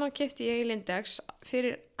 annan keypti ég í Lindex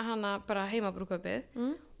fyrir hana bara heimabrúðkaupið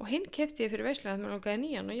og hinn keypti ég fyrir veislega að mér langaði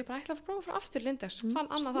nýjan og ég bara ætla að prófa fyrir aftur Lindex, fann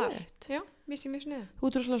annað þar. Já, misti mjög sniðu. Þú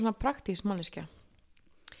ert svona praktísk manneskja.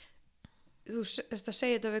 Þú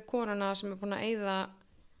segir þetta við konuna sem er búin að eyða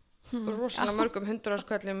rosalega mörgum 100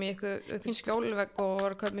 sköllum í eitthvað skjólvegg og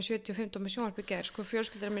var að kaupa með 75 og með sjónvarpið sko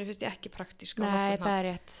fjölskyldurinn minni finnst ég ekki praktísk. Nei, það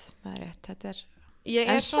er rétt. Þetta er... Ég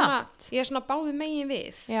er svona báðu megin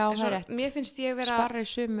við. Já, það er rétt. Mér finnst ég vera... Sparra í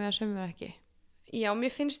sumu eða sumu ekki. Já,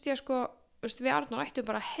 mér finnst ég sko, við Arnór ættum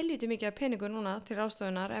bara helviti mikið af peningu núna til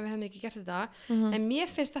ráðstofunar ef við hefum ekki gert þetta. En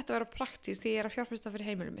mér finnst þetta að vera praktískt því ég er að fjárfesta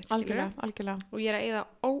fyrir heimilum mitt. Algjörlega. Og ég er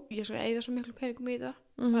að eyða svo miklu peningum í það.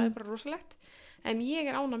 Það er bara rosalegt. En ég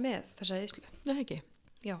er ánað með þessa eyðslu. Það ekki.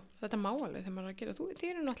 Já, þetta má alveg þegar maður er að gera. Þið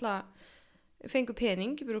eru náttúrulega... fengu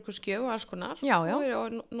pening í brúðkaupsgjöf og alls konar og verið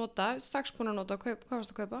að nota, strax búin að nota hvað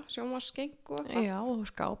varst að kaupa, sjónvarpsskeng og eitthvað. Já, og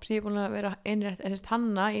skáp sem ég er búin að vera einrætt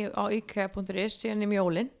hanna á IKEA.is síðan í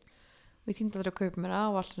jólin og ég týndi aldrei að kaupa mér það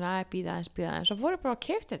og allt svona býða eins og fór ég bara að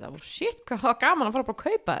keypta þetta og shit, hvað var gaman að fara bara að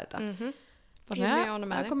kaupa þetta bara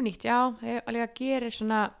svona, það komið nýtt ég alveg að gera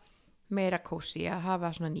svona meira kósi að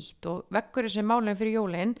hafa svona nýtt og vekkur þessi málum fyrir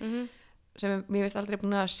jólin sem ég veist aldrei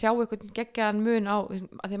búin að sjá einhvern geggjaðan mun á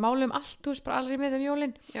að þið málum allt, þú veist bara aldrei með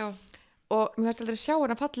jólin og mér veist aldrei sjá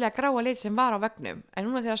hérna fallega gráa lit sem var á veggnum en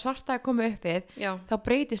núna þegar svartaði komið upp við þá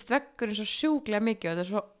breytist veggur eins og sjúklega mikið og þetta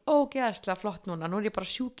er svo ógeðslega flott núna nú er ég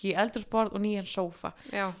bara sjúki í eldhúsborð og nýjan sófa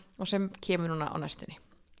og sem kemur núna á næstunni.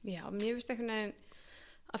 Já, mér veist einhvern veginn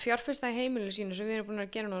að fjárfesta í heimilinu sínu sem við erum búin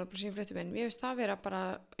að gera núna bara síðan fréttum en ég veist það vera bara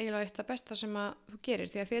eiginlega eitt af besta sem að þú gerir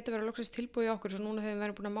því að þetta verður loksins tilbúið í okkur svo núna þegar við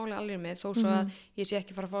verðum búin að mála allir með þó svo að ég sé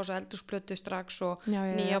ekki fara að fá svo eldhúsplötu strax og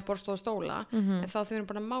nýja borðstof og stóla en þá þegar við erum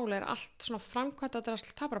búin að mála er allt svona framkvæmt að það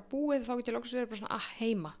er bara búið þá getur loksins verið bara svona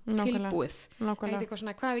heima tilbúið eitthvað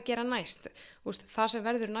svona hvað við gera næst Úst, það sem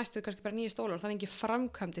verður næst er kannski bara nýja stólar það er ekki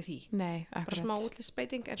framkvæmdi því bara smá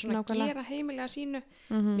útlitsbreyting en svona gera heimilega sínu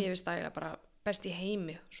mér finnst það bara best í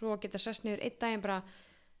heimi svo geta sest niður einn daginn bara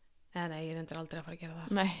nei, ég reyndir aldrei að fara að gera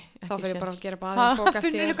það þá fyrir ég bara að gera baðið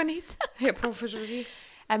finnur eitthvað nýtt ég prófessor í því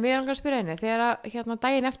en mér er langar að spyrja einu þegar hérna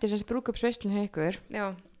daginn eftir sem brúðkaupsveislun hjá ykkur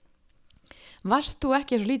varst þú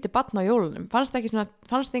ekki svo lítið barn á jólunum fannst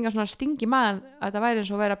þið enga svona sting í maðan að það væri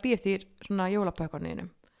eins og að vera að bíða eftir svona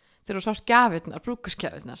jólapökkunum þú þegar þú sást gjafirnar,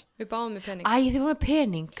 brúðkaupsgjafirnar? Við báðum með pening. Æ, þið voru með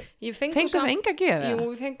pening. Fenguð þið enga gjöf? Jú,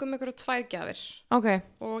 við fengum ykkur 2 gjafir. Okay.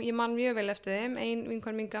 Og ég man mjög vel eftir þeim. Ein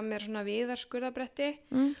vinkona mín gaf mér svona viðarskurðabretti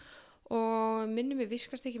og minnum við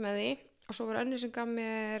viskast ekki með því. Og svo var önnur sem gaf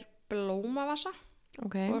mér blómavasa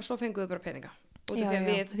og svo fenguðu bara peninga. Út af því að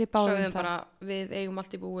við sögðum bara við eigum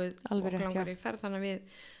allt í búið alveg og langar í ferð, þannig að við,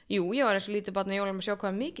 ég var eins og lítið barn í jólum að sjá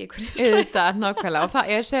hvað mikið þetta, nákvæmlega, og það,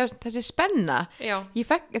 ég segi þessi spenna,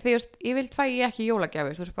 ég vil fæ ég ekki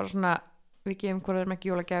jólagjafir, þú veist bara svona við gefum hvoraðum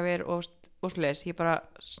ekki jólagjafir og svoleiðis, ég bara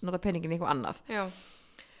nota peningin í eitthvað annað. Já,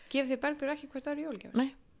 gefið þið Bergur ekki hvert ári jólagjafir? Nei.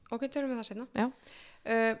 Ok, tölum við það seinna. Já,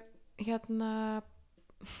 ég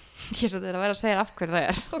svo þetta að vera að segja af hverju það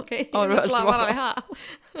er. Ok, ég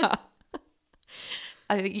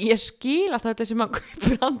vil ég skil alltaf þetta sem hann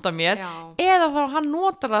kaupir handa mér eða þá hann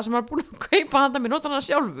notar það sem hann er búin að kaupa handa mér, notar hann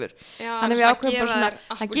sjálfur. Hann er að gefa þær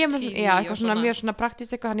appultífi eitthvað svona mjög svona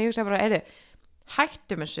praktist eitthvað, hann ég hugsa bara,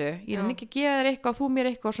 hættum þessu, ég er ekki að gefa þér eitthvað og þú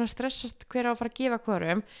mér eitthvað og svona stressast hver á að fara að gefa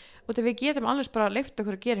hverjum og þegar við getum alveg bara leyft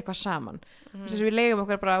okkur að gera eitthvað saman þess að við leigum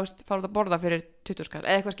okkur bara fara út að borða fyrir 20 skall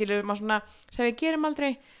eða eitthvað skilur maður svona sem við gerum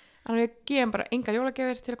aldrei, þannig við gefum bara engar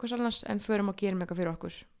jólagjafir til eitthvað annars en förum og gerum eitthvað fyrir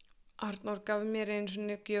okkur. Arnór gaf mér einu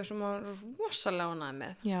svona gjöf sem hann var rosalega ánægð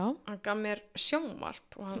með. Já. Hann gaf mér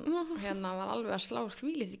sjónvarp og hann var alveg að slá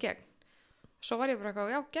þvílít í gegn. Svo var ég bara eitthvað,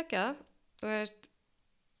 já, geggjað. Þú veist,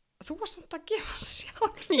 þú varst samt að gefa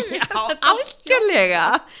sjálf. Já,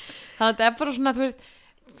 algjörlega. Þannig að þetta er bara svona, þú veist,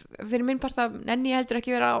 fyrir minn part að nenni ég heldur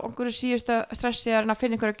ekki vera á einhverju síðustu stressi að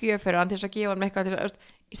finna einhverja gjöf fyrir hann til þess að gefa hann eitthvað til þess að,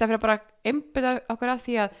 í stað fyrir að bara einbeita okkur að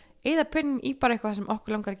því að eyða penning í bara eitthvað sem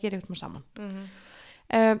okkur langar að gera eitthvað saman.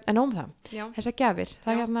 En það, þessar gjafir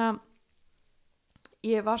það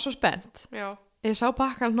ég var svo spennt ég sá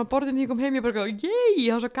pakkan á borðinu, ég kom heim ég bara, það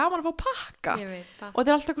var svo gaman að fá pakka og þetta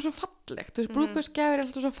er alltaf eitthvað svo fallegt þú veist, brúðkaupsgjafir er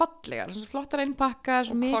alltaf svo fallegar svo flottar innpakka,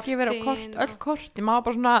 svo mikið verið öll korti, maður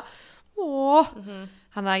bara svona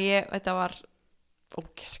þannig að þetta var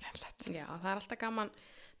ógeðskennlegt. Já, það er alltaf gaman.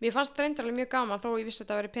 Mér fannst það reyndar alveg mjög gaman þó ég vissi að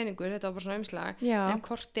þetta væri peningur, þetta var bara svona umslag en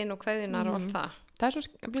kortin og kveðjunar og allt það. Það er svo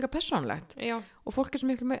líka persónulegt og fólk er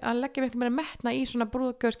svo að leggja miklu meira metna í svona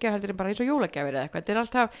brúðkaupsgjafir heldur en bara eins og jólagjafir eða eitthvað. Þetta er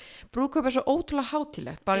alltaf, brúðkaup er svo ótrúlega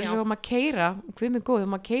hátíðlegt, bara eins og maður keyra, hvað mig góð,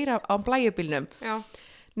 maður keyra á blæjubílnum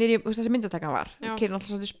niður í þessi myndataka var, keyra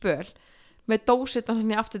alltaf svona spöl með dósitna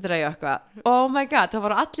þannig afturdræju eitthvað. Oh my god, það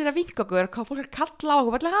voru allir að vinka okkur og fólk að kalla á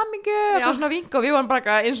okkur, allir hamingu og svona vinka og við varum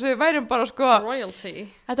bara eins og við værum bara royalty.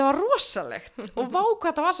 Þetta var rosalegt og vá hvað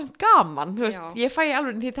þetta var samt gaman, þú veist, ég fæ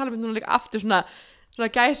alveg því að tala með núna líka aftur svona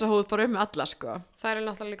gæsahúð bara með alla Það er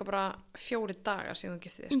náttúrulega líka bara 4 dagar síðan þú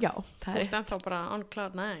giftið þig Já, það er ennþá bara on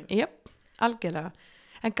cloud 9. Jep, algjörlega.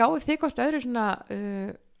 En gáðu þið hvort öðru svona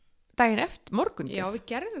daginn eftir morgun? Já, við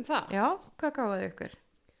gerðum það. Já, hvað gáðu ykkur?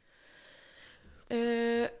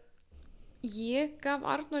 Ég gaf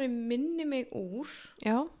Arnóri minni mig úr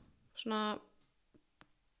svona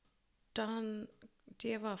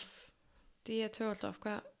D12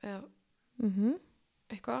 hvað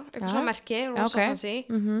eitthvað svona merki rosa fancy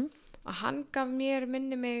og hann gaf mér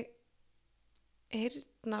minni mig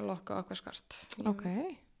heyrnarlokka og eitthvað skart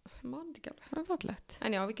man ekki alveg. Það er fallegt.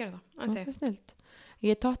 En já, við gerum það. Það er snilt.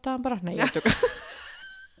 Ég tóttaði hann bara. Nei, ég tjóka.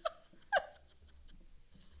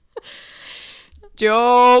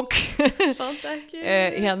 Joke. Samt ekki.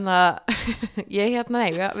 Við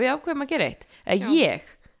ákveðum að gera eitt. Ég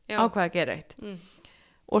ákveði að gera eitt.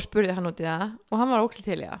 Og spurði hann út í það og hann var ókslega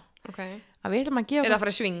til í það. Okay. Að við ætlum að gefa... Er það að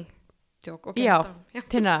fara í sving? Okay, já.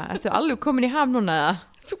 Tina, ertu alveg komin í ham núna eða?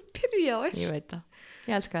 Þú byrjaði. Ég veit það.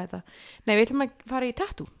 Ég elska þetta. Nei, við ætlum að fara í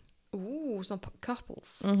tattoo. Svona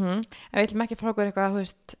couples. En við ætlum ekki að fara okkur eitthvað, þú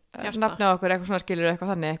veist, nafna okkur eitthvað svona skilur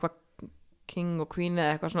eitthvað þannig, eitthvað king og queen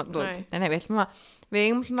eða eitthvað svona. Nei, við ætlum að, við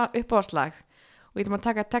eigum svona uppáðslag og við ætlum að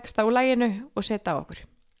taka texta úr laginu og setja á okkur.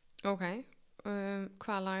 Ok.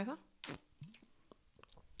 Hvaða lag er það?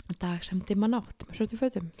 Dag sem dimma nátt með svörtum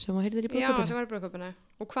fötum sem þú heyrðir í brúðkaupinu. Já, sem var í brúðkaupinu.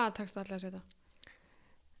 Og hvaða texta ætlaði að setja?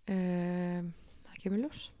 Það kemur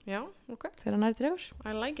ljós. Já, ok. Þegar hann dregur.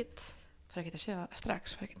 I like it. Það er ekki að segja strax,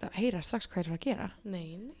 það er ekki að heyra strax hvað er að gera.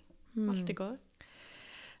 Nei. Allt í góðu.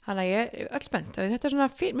 Þannig að ég er öll spennt. Þetta er svona,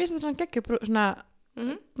 mér finnst þetta svona geggjur svona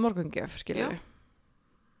morgungjöf, skiljum við.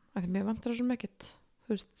 Því mér vantar það svo mikið. Þú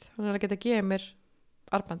veist, hann er að geta að gefa mér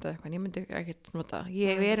arband eða eitthvað, en ég myndi ekkert nota.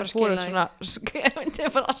 Ég er búin svona, ég myndi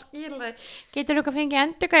bara að skila þig. Getur þú ekki að fengja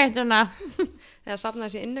endurgreiðuna? Eða safna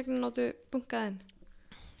þessi innegninótu bunkaðinn.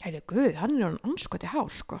 Hæru guð, hann er anskoti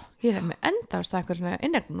hár, sko. Ég er með endast eitthvað svona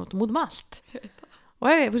innegninótum út allt. Og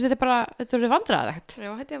þú veist, þetta er vandræðalegt.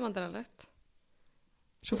 Já, þetta er vandræðalegt.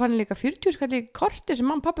 Svo fann ég líka 40 skall í korti sem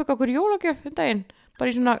mamma og pappi gaf okkur jólagjöf daginn. bara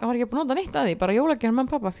í svona, hann var ekki búin að nota neitt að því, bara jólagjafir mamma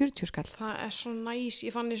og pappa 40 skall. Það er svo næs,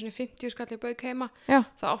 ég fann í svona 50 skall í bauk heima, Já.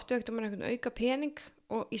 það áttu ekkert um einhvern auka pening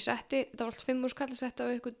og ég setti, það var allt 5 skall að setja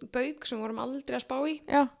á einhvern bauk sem vorum aldrei að spá í.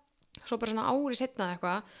 Já. Svo bara svona ári seinna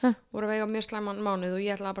eitthvað, voru að veiga mjög slæman mánuð og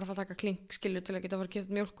ég ætlaði bara að fara að taka klink skilur til að geta að fara að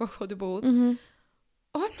keypt mjólk og út í búð.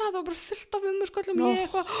 Og hann það var bara fullt af sköllum ég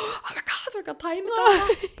eitthvað, oh my god, það var ekki að tæma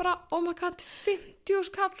þetta, bara oh my god, 50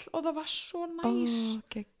 skall og það var svo næs.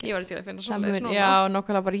 Ég var til að finna svoleiðis núna. Já,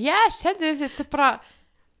 nákvæmlega bara, yes, þetta bara,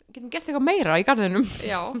 getum gert eitthvað meira í garðinum.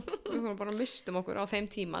 Já, við bara mistum okkur á þeim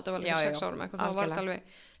tíma, þetta var líka 6 árum eitthvað, þá var þetta alveg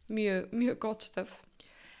mjög gott stöf.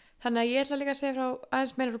 Þannig að ég ætla líka að segja frá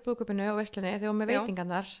aðeins meira frá brúðkaupinu og veislinni þegar með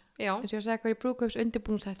veitingarnar, eins og ég að segja hvað í brúðkaups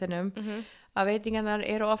undirbúningsþættinum, að veitingarnar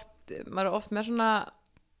eru maður er oft með svona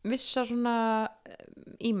vissa svona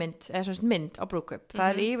ímynd eða svona mynd á brúðkaup.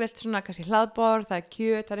 Það er yfirleitt svona kannski hlaðborð, það er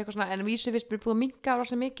kjöt, það er eitthvað svona, en vísu fyrst búið að minnka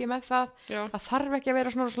rosa mikið með það. Það þarf ekki að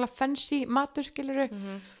vera svona fancy matur skiluru.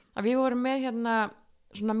 Að við vorum með hérna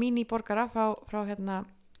svona mini-borgara frá hérna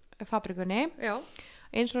fabrikunni. Já.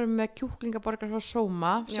 Eins vorum með kjúklingaborgara frá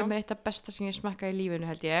Sóma sem er eitt af besta sem ég smakkaði í lífinu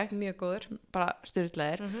held ég. Mjög góður. Bara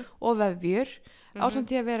sturlaðir og vefjur ásamt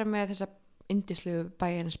því að vera með þessa yndislegu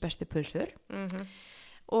bæjarins bestu pulsur.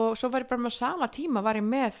 Og svo var ég bara með sama tíma var ég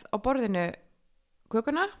með á borðinu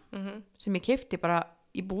kökuna sem ég keypti bara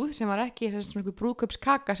í búð sem var ekki svona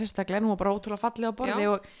brúðkaupskaka sérstaklega, hún var bara ótrúlega falleg á borði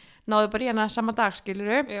og náði bara í hana sama dag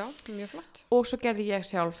skiluru. Já, mjög flott. Og svo gerði ég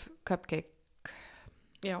sjálf cupcake.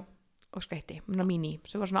 Já. Og skreitti, mini,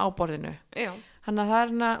 sem var svona á borðinu. Já. Þannig að það er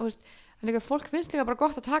svona, þú veist, þannig að fólk finnst líka bara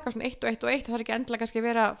gott að taka svona 1 og 1 og 1, það er ekki endilega kannski að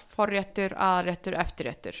vera forréttur, aðréttur,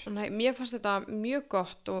 eftirréttur. Nei, mér fannst þetta mjög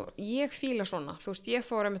gott og ég fíla svona, þú veist, ég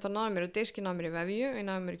fór einmitt að náða mér í diski, náða mér í vefju, ég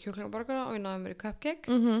náða mér í kjúklingaborgara og ég náða mér í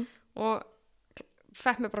cupcake og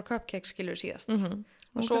fekk mér bara cupcake skilur síðast.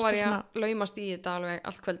 Og svo var ég að laumast í þetta alveg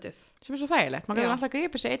allt kvöldið. Sem er svo þægilegt, maður kan alltaf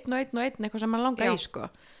grípa sér 1 og 1 og 1 eitthvað sem maður langar í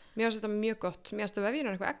sko. Mér finnst þetta mjög gott, mér finnst að vefjun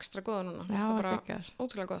er eitthvað ekstra góða núna, mér finnst það bara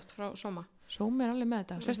ótrúlega gott frá Sóma. Sóma er alveg með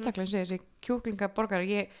þetta, sérstaklega eins og þessi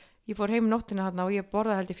kjúklingaborgari, ég fór heim nóttina þarna og ég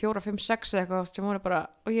borðaði held í 4, 5, 6 eitthvað sem voru bara,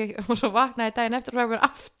 og svo vaknaði daginn eftir og það var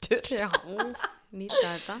aftur. Já,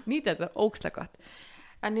 nýta þetta, ógeðslega gott.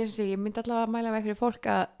 En ég myndi allavega að mæla mig fyrir fólk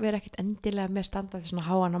að vera ekkit endilega með standandi svona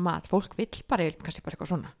háana mat, fólk vill kannski bara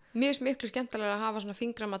eitthvað svona. Mér finnst miklu skemmtilega að hafa svona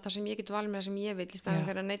fingramat þar sem ég get valið með það sem ég vil í staðinn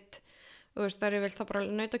fyrir að neitt. Og veist, það er bara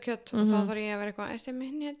nautakjöt og þá þarf ég að vera eitthvað, er það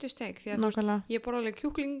með hnetusteg? Því að ég borða alveg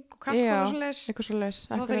kjúkling og kalkun og svoleiðis.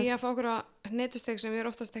 Þá þarf ég að fá okkur hnetusteg sem er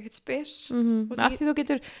oftast ekkert spes. Af því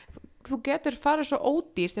þú getur farið svo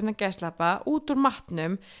ódýrt innan gæslappa út úr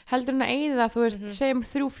matnum, heldur en að eyða þú veist, segjum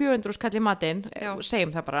 300-400 skall í matinn,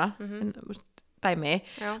 segjum það bara, dæmi,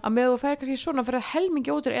 að með þú færi kannski svona fyrir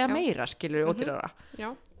helmingi ódýr eða meira skilur ódýrara.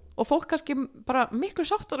 Og fólk kannski bara miklu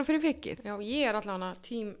sáttara fyrir fikið. Já, ég er allavega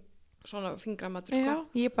tím svona fingramatur sko. Já,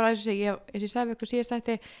 ég bara eins og ég sagði ykkur síðast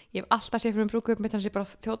þetta, ég hef alltaf séð fyrir brúðkaup mitt þannig að ég bara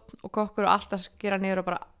þjónn og kokkur og alltaf skera niður og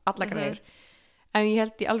bara alla greiður. En ég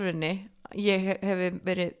held í alvörinni ég hef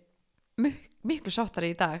verið miklu sáttari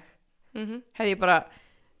í dag. Hefði ég bara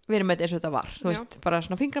verið með þetta eins og þetta var, þú veist, bara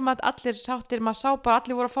svona fingramat, allir sáttir, maður sá bara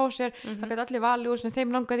allir voru að fá sér, það gæti allir valið úr sem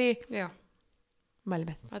þeim langaði í. Já. Mæli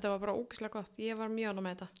með. Þetta var bara ógeðslega gott, ég var mjög ánægð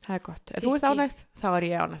með þetta. Það er gott. Ef þú ert ánægð, þá er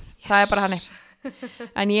ég ánægð. Yes. Það er bara hannig.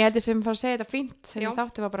 En ég heldur sem fara að segja þetta fínt sem ég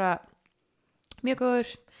þátti var bara mjög góður.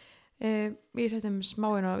 Við setjum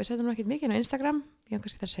smáinn og við setjum nú ekkert mikið á Instagram, ég hef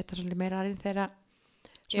kannski þar að setja svolítið meira aðeins þegar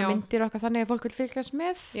svona myndir okkar þannig að fólk vil fylgjast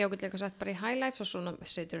með. Já, við líka sett bara í highlights og svona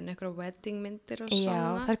setur hún einhverja wedding myndir og svona.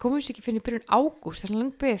 Já, þær komum sér ekki fyrir byrjun ágúst, það er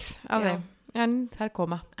langt byggð á þeim, en þær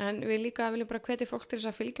koma. En við líka viljum bara hvetja fólk til þess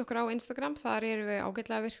að fylgja okkur á Instagram, þar erum við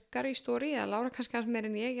ágætlega virkar í story, eða Lára kannski aðeins meir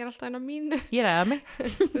en ég er alltaf inn á mínu. Ég ræða mig.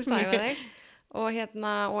 Þú stæfa þig. Og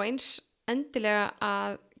eins endilega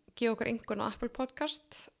að gefa okkur einhvern á Apple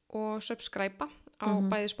Podcast og subscribe á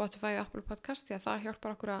bæði Spotify og Apple Podcast því að það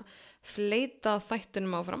hjálpar okkur að fleita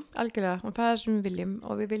þættunum áfram. Algjörlega, og það er sem við viljum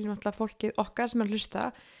og við viljum alltaf fólkið okkar sem er að hlusta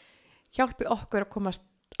hjálpi okkur að komast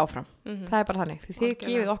áfram. Það er bara þannig, því þið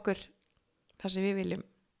gefið okkur það sem við viljum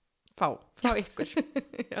frá ykkur.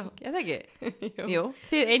 Já, það ekki? Jú,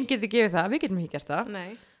 þið einn getur gefið það, við getum ekki gert það.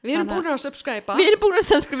 Nei. Við erum búin að subscribe. Við erum búin að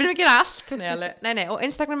subscribe, við erum að gera allt. Nei, og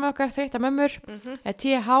Instagram okkar þreytar mömmur,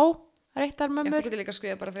 TH þreytar mömmur. Já, þú getur líka að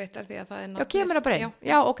skrifa bara þreytar því að það er náttúrulega. Já, kemur að bara einn.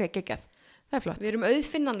 Já, ok, geggjað. Það er flott. Við erum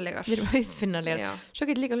auðfinnanlegar. Svo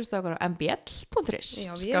getur líka að hlusta okkur á mbl.is.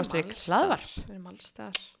 Já, við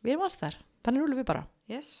erum alls þar. Þannig rúlum við bara.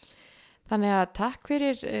 Yes. Þannig að takk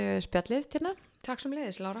fyrir spjallið Tina. Takk sem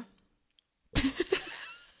leiðis, Lára.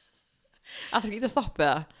 Alltaf ekki að stoppa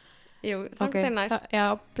það. Jú, þannig næst.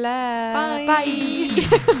 Já,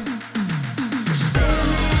 bye.